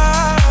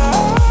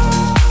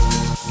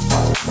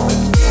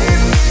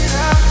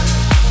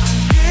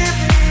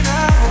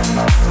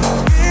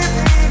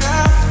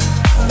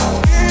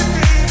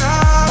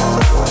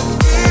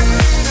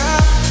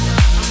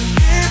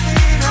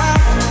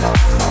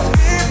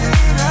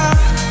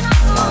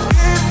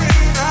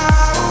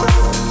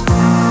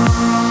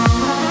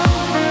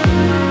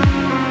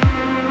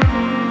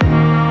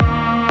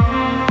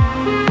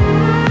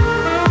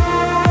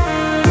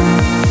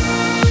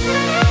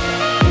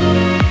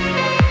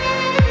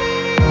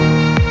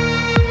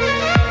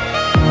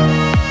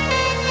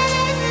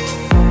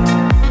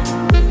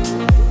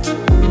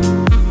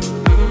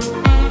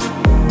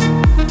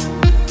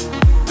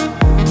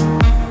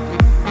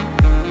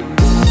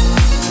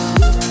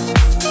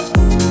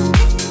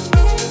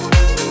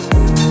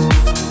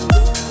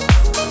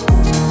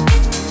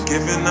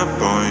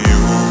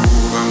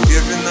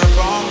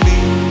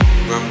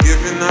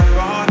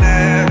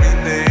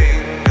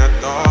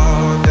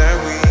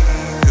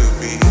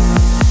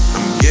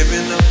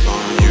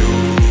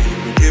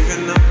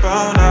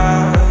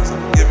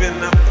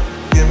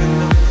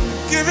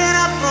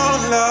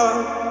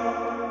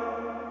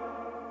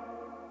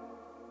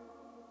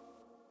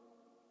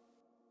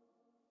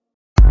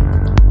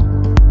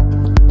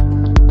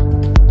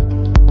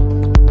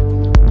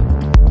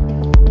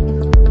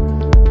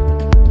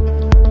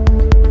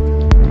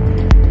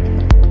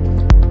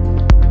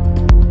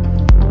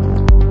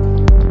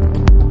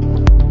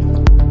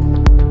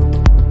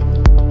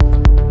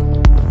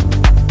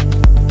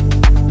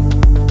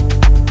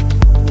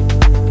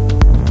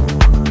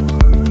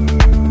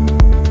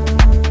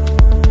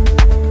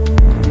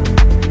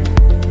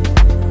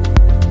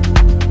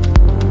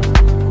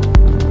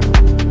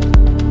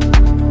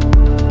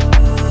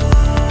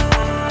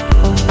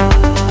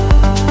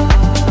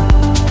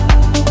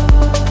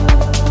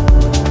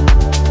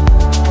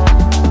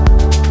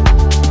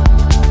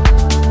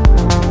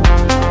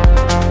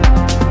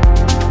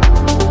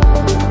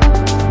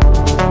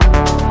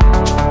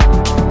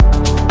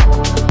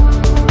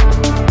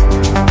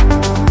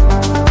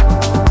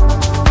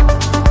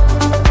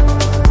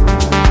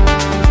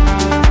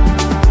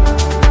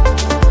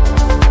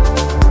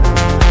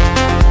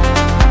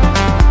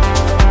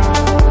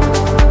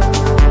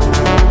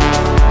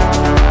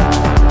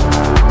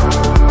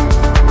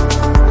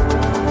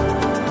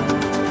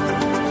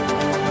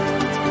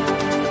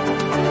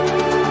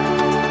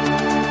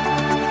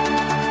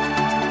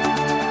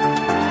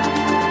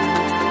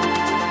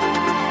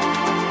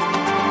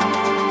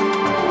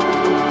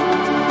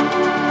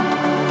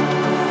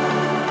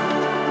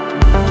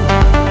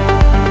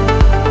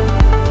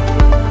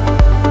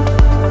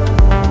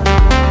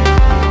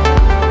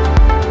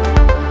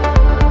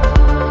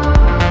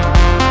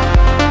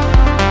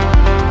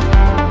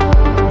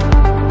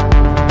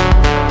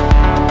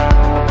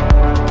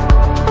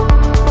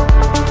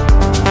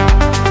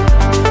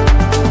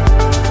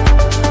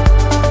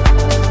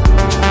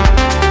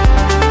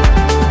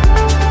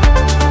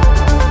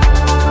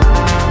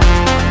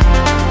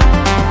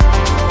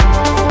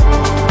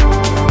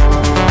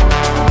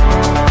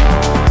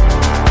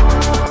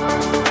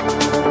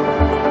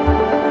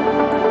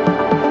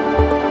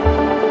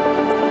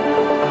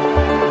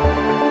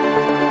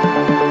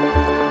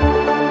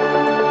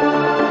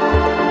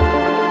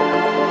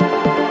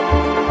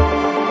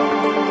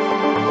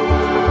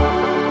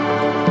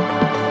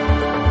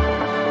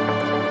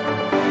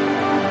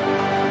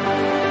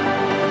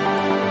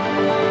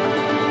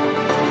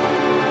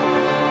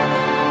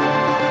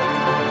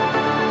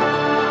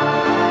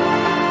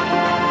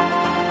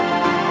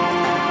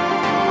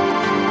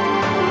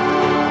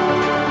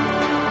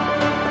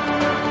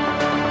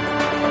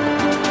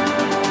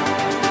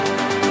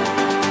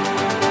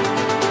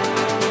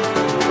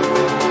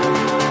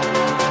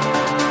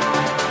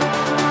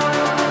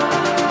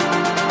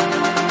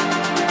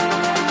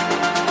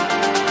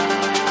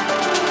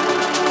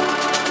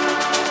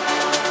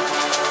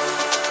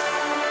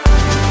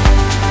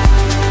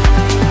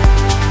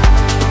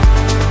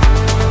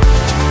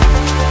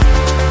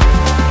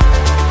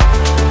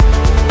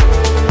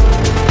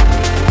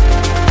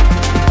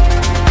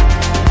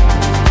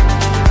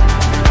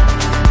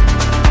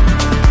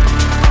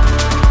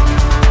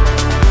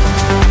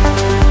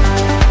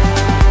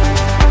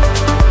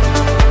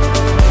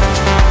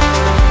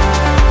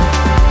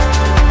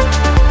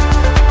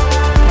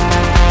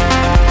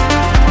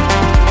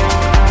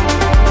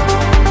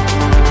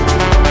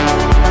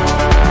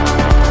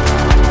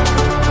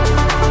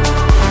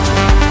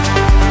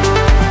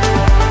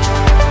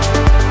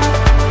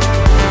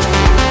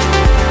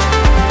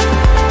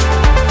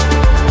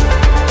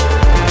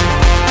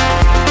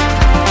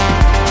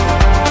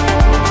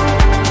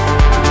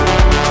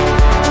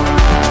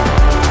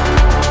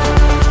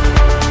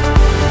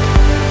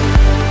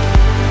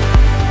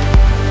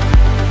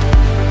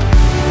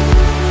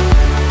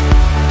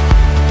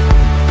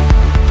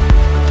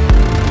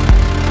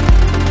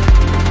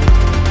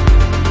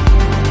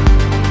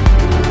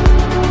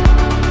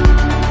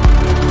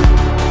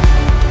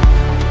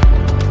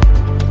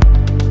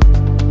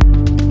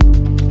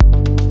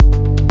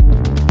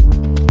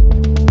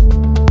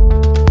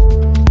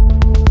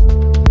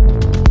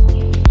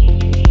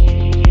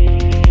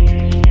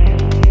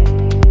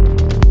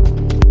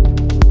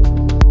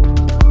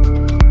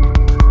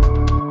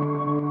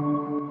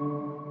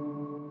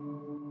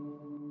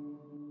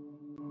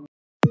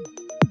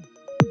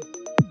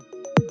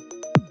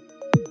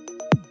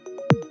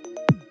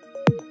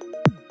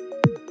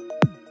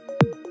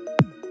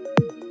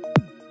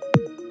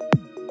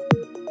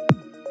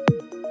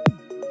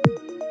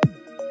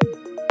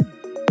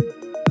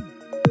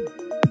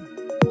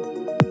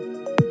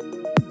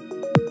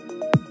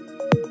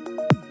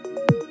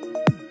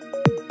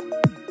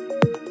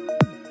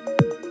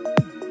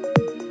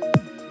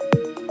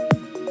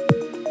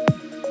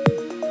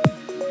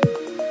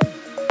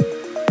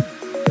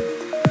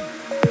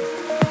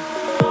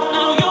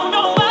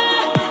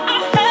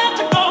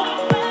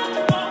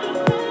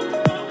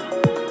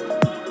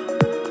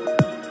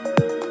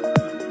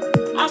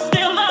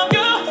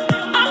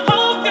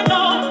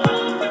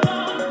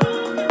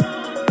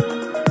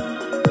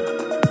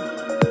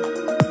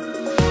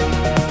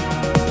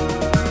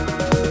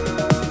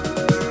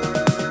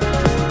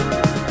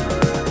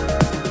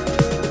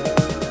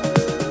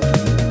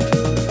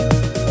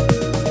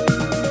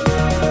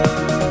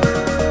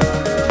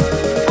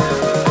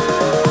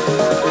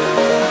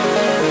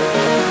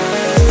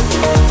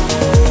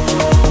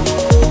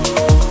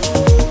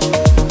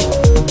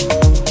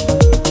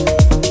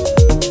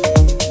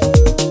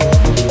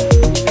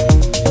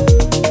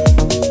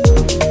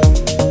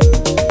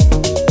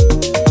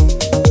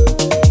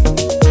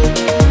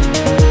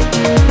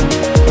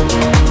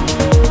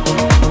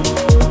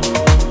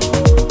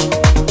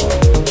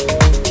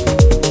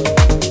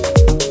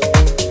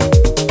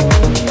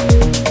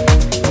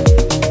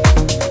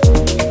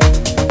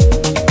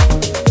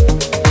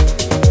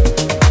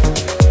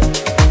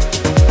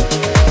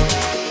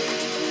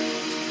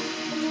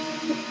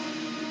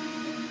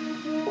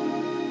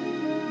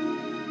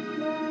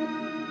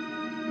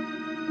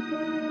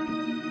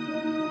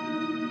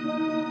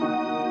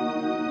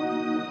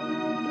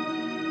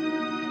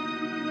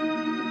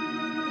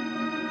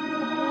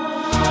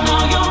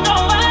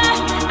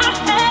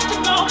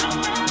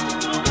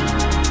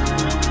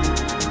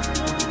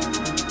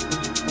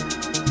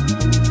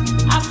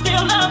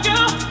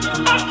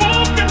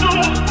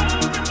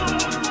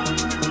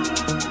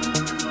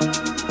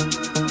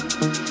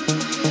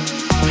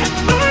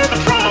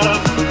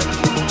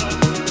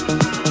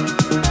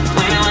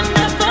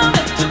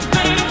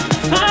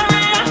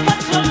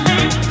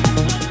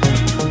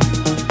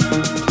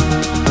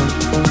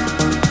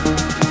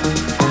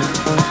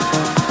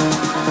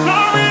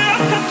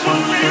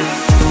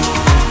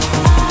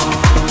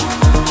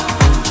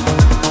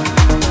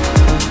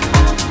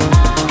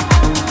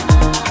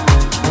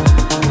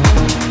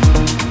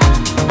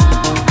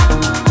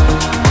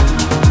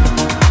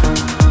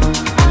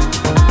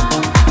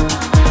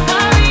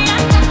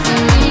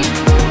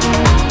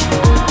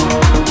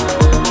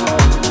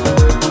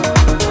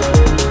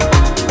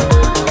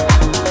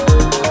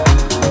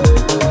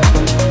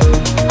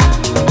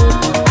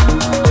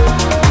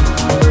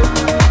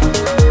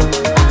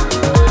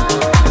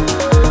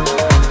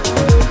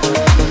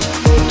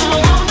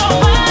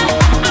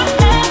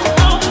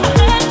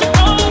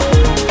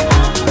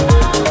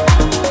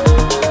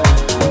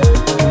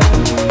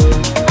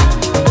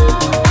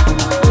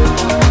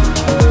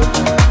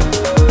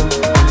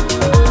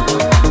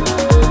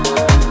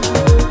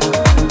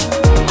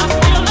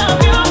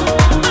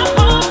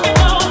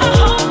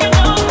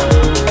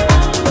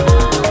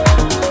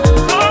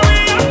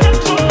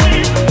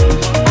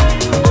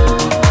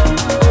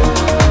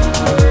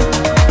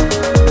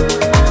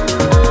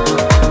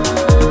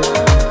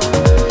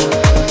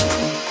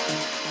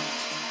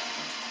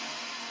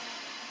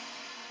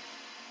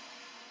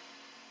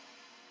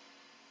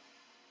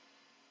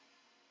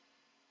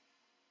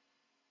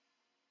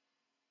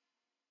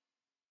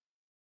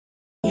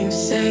 You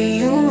say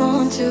you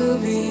want to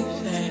be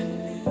fair,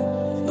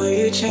 but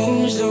you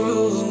change the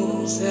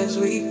rules as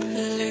we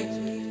play.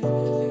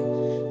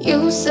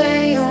 You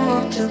say you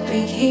want to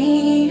be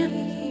here,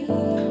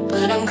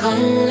 but I'm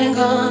calling,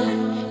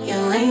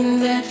 you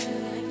ain't there.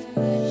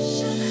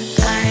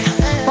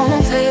 I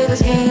won't play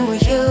this game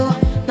with you,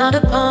 not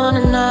upon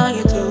and now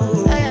you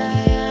do.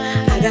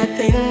 I got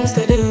things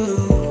to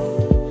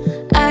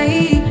do,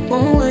 I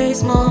won't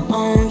waste more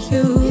on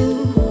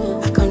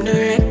you. I come to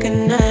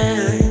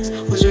recognize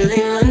who's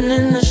really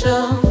running the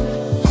show.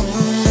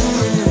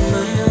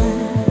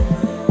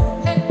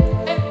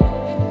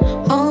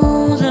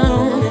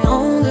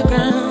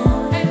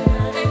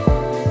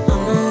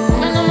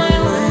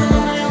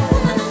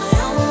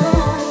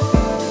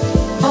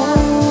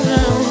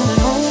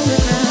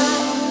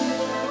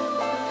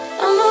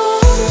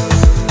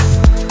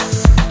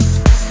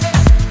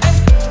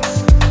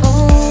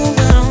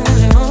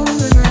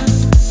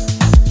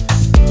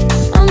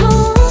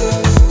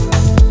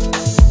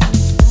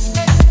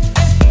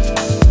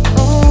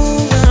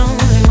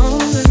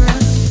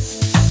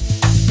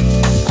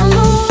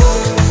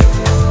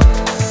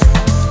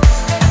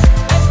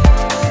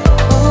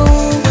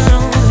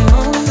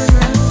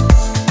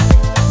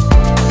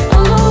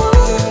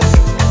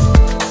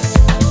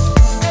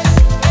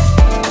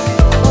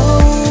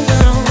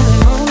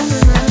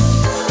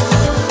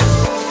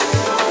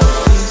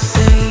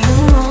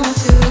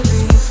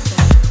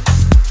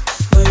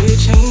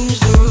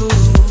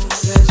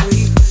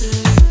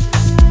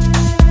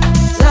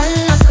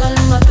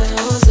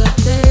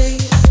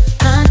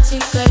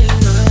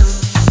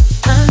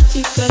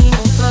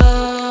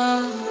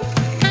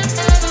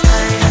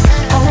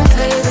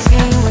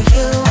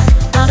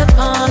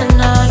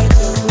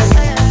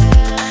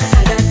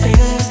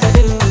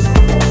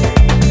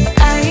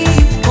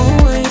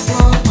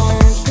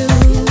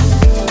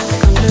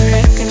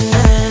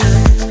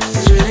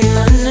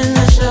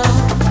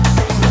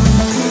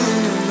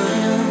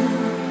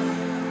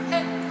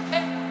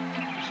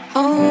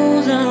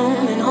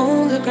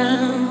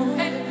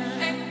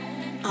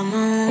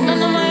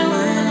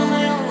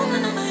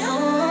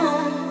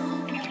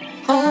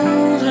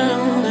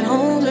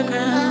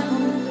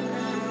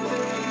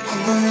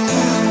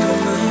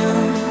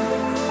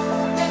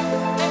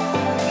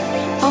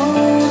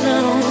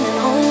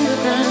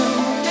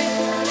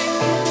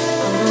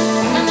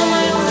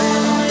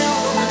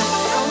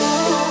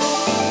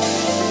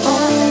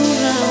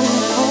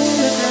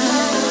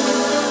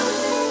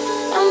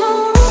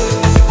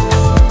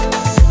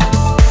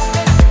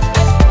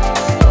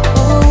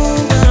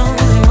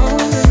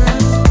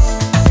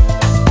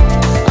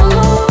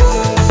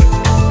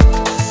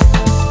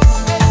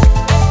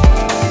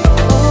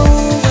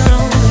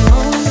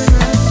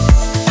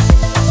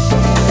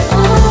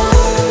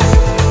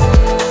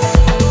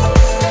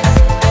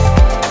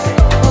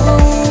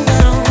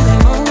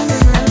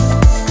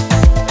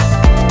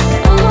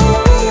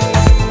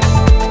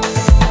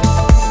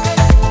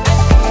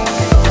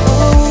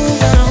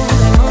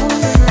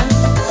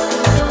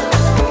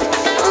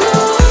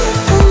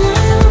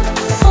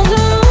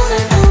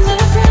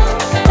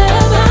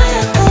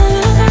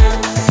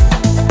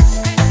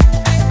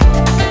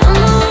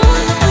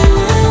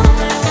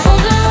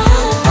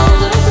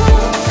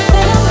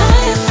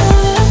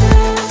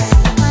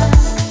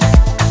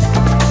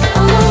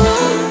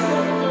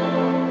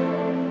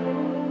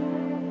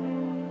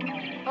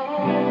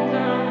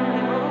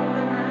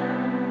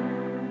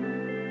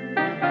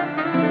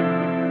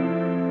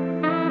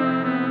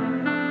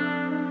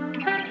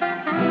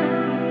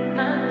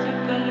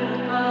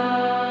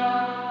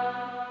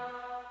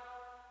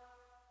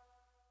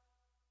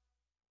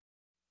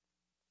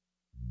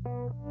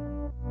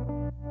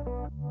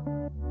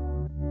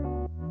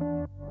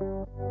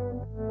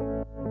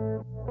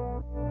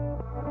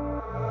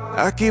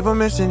 I keep on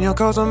missing your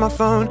calls on my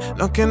phone,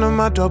 knocking on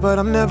my door but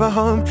I'm never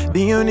home.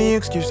 The only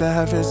excuse I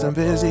have is I'm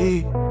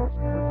busy.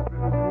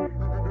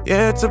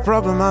 Yeah, it's a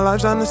problem, my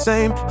life's not the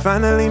same.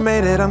 Finally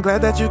made it, I'm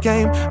glad that you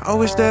came. I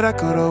wish that I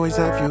could always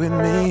have you with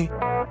me.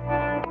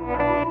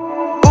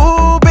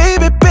 Ooh,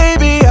 baby,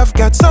 baby, I've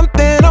got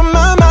something on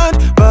my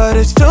mind, but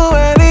it's too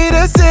early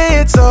to say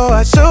it, so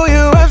I'll show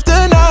you after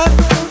 9.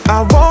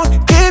 I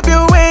won't keep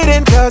you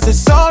waiting, cause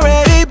it's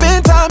already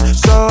been time.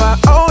 So I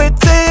owe it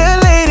to you,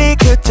 lady,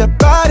 get your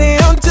body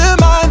onto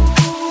mine.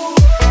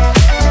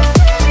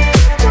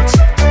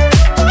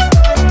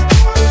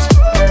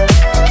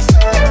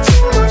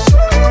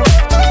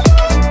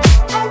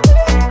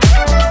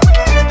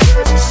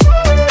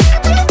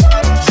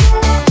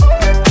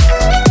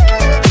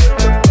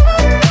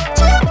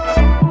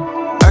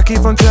 I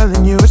keep on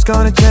telling you it's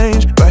gonna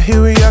change, but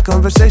here we are,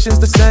 conversation's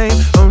the same.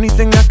 Only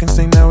thing I can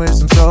say now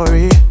is I'm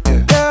sorry.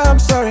 Yeah, I'm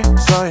sorry,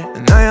 sorry.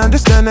 And I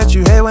understand that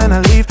you hate when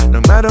I leave.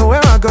 No matter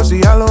where I go,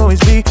 see, I'll always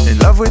be in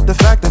love with the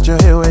fact that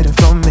you're here waiting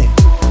for me.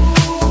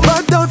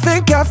 But don't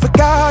think I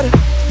forgot it.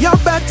 You're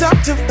back up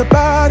to the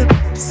bottom.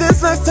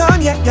 Since last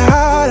time, yeah, you're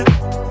harder.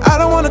 I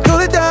don't wanna cool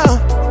it down,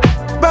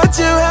 but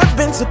you have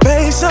been so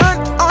patient.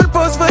 On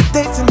pause for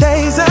dates and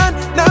days, and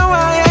now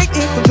I ain't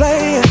even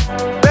playing.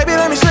 Baby,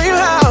 let me show you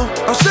how.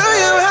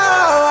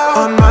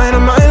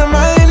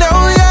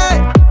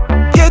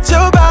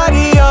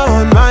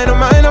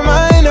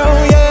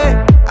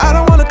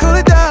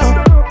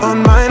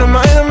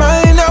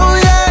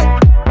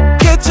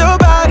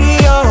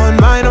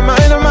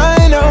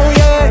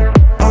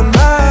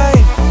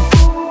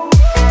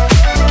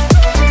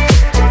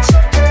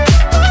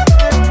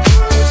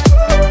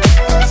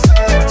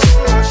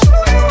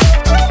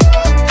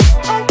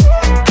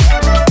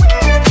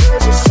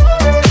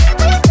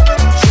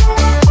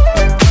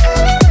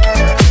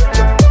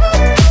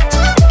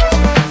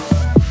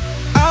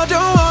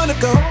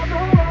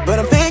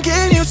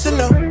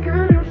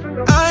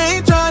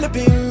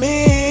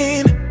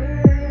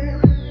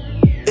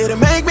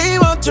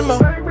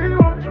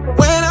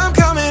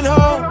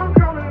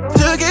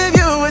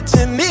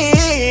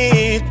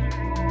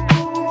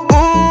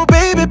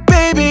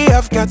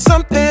 I've got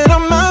something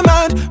on my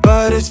mind,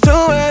 but it's too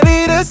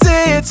early to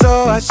say it,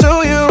 so I'll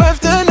show you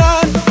after 9.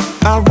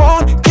 I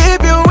won't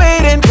keep you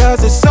waiting,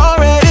 cause it's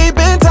already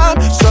been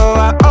time. So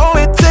I owe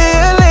it to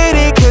you,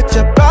 lady, get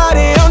your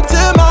body onto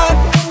mine.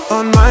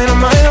 On mine, on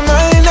mine, on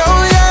mine,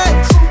 oh yeah.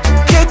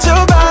 Get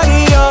your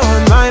body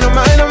on mine, on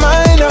mine, on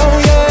mine,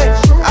 oh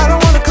yeah. I don't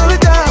wanna cool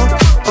it down.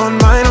 On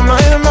mine, on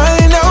mine, on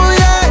mine, oh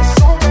yeah.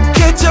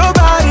 Get your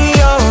body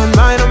on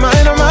mine, on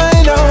mine, on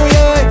mine, oh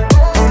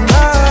yeah. On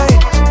mine.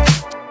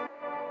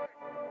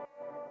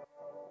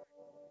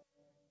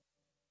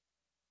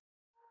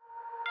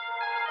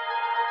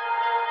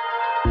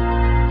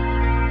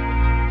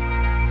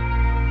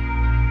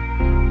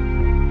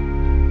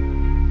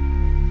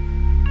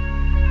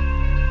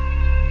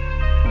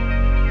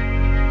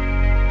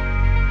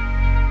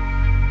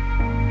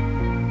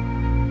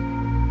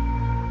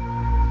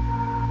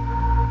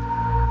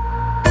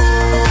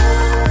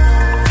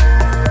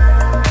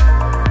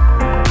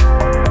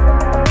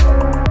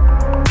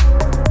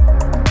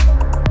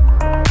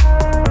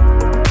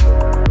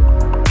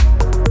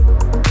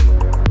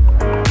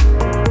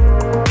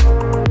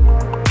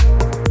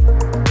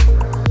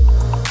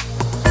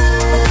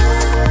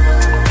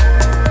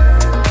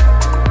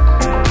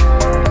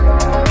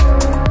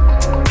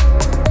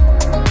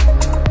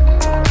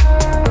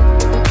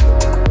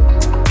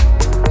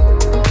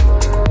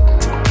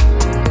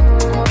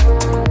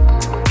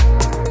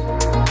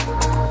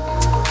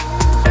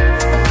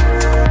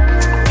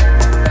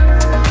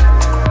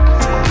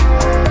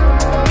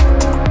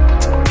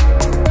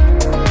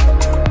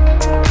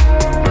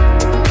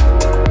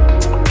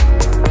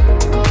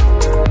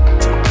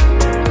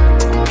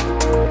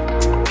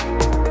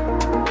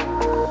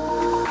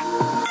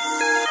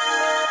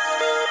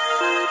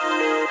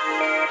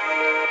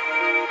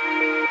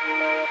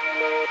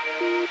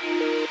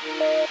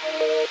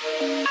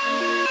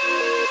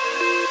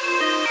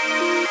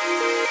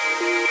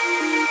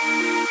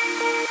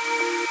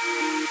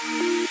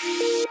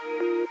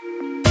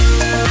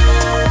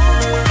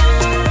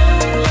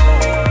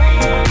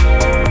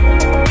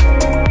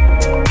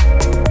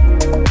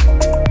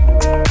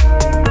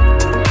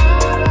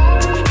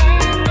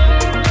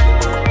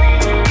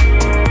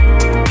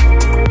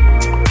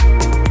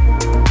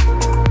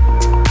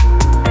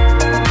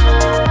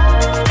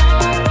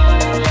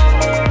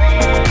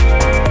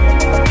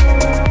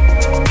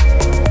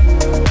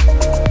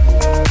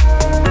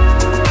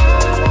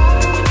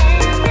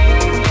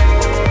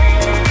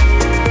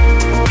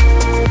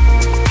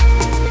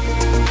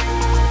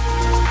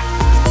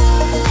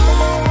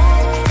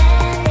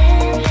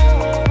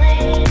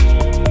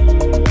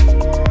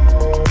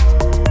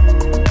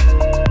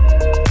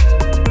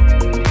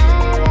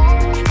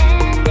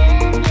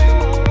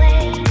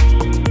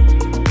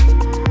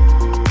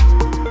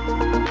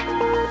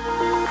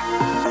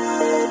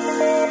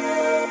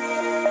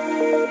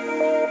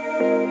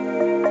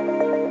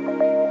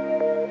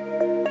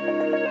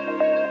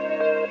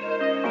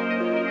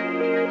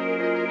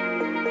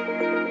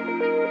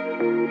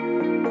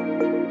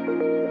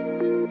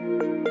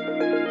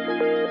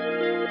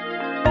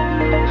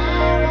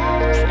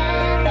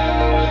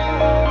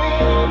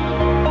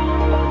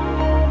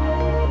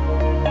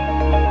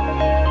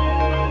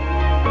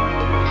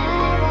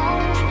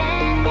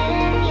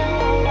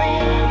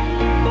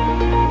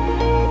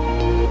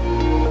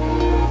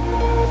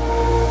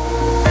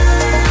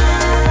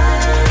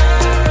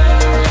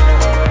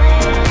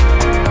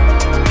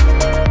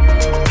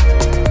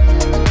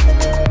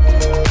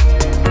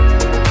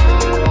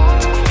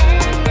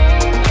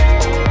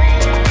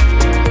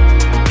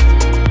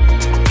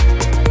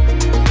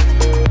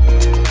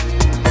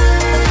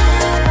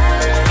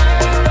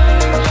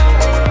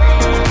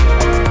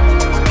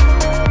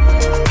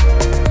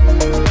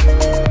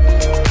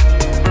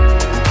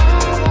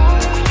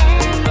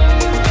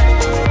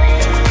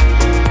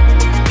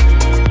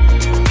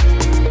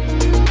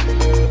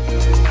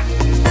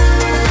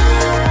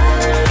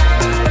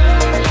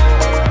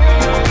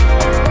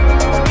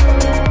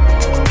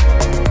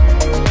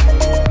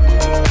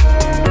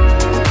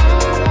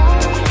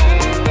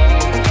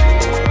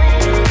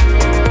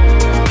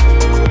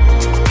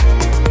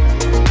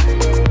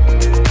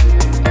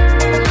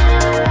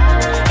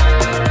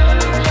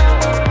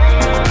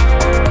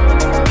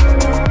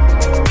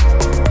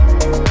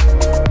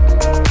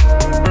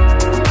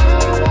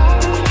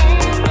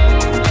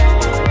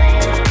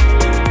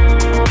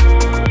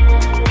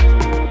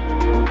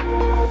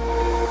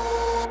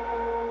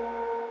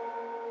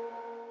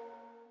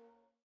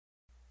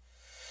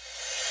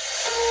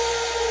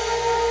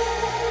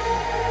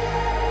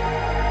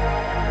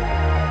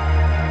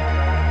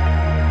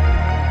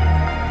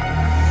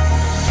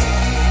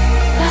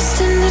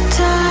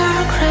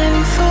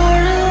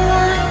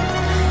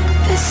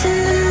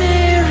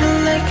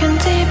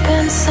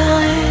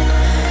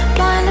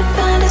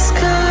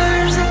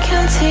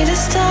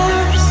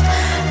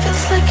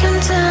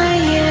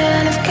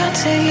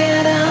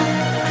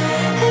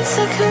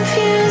 so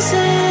confusing.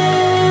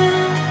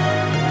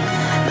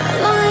 My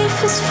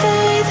life is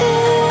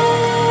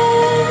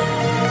fading.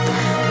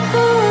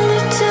 All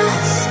the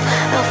dust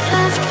I've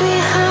left behind.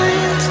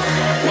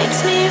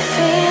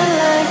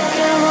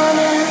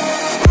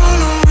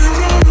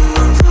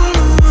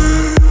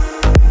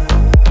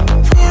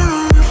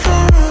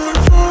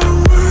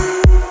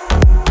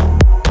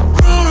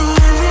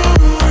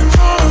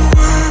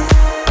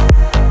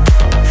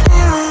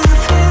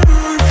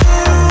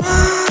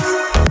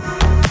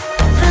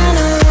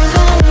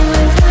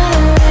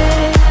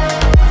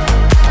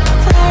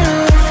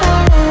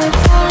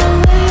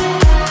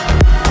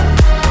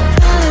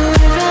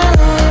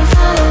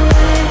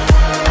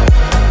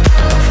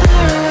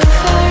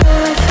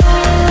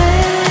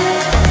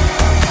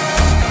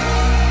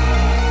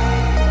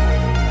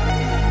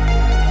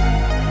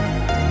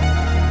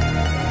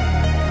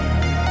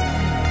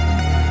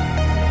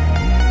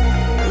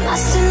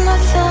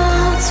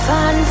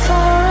 fighting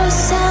for a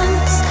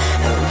sense.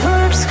 The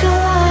words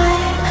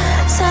collide,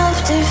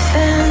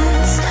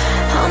 self-defense.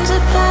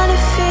 Haunted by the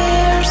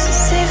fears, a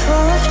sea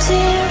full of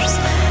tears.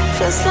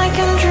 Feels like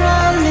I'm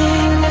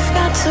drowning, I've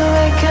got to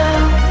wake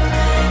up.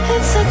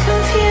 It's so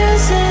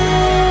confusing.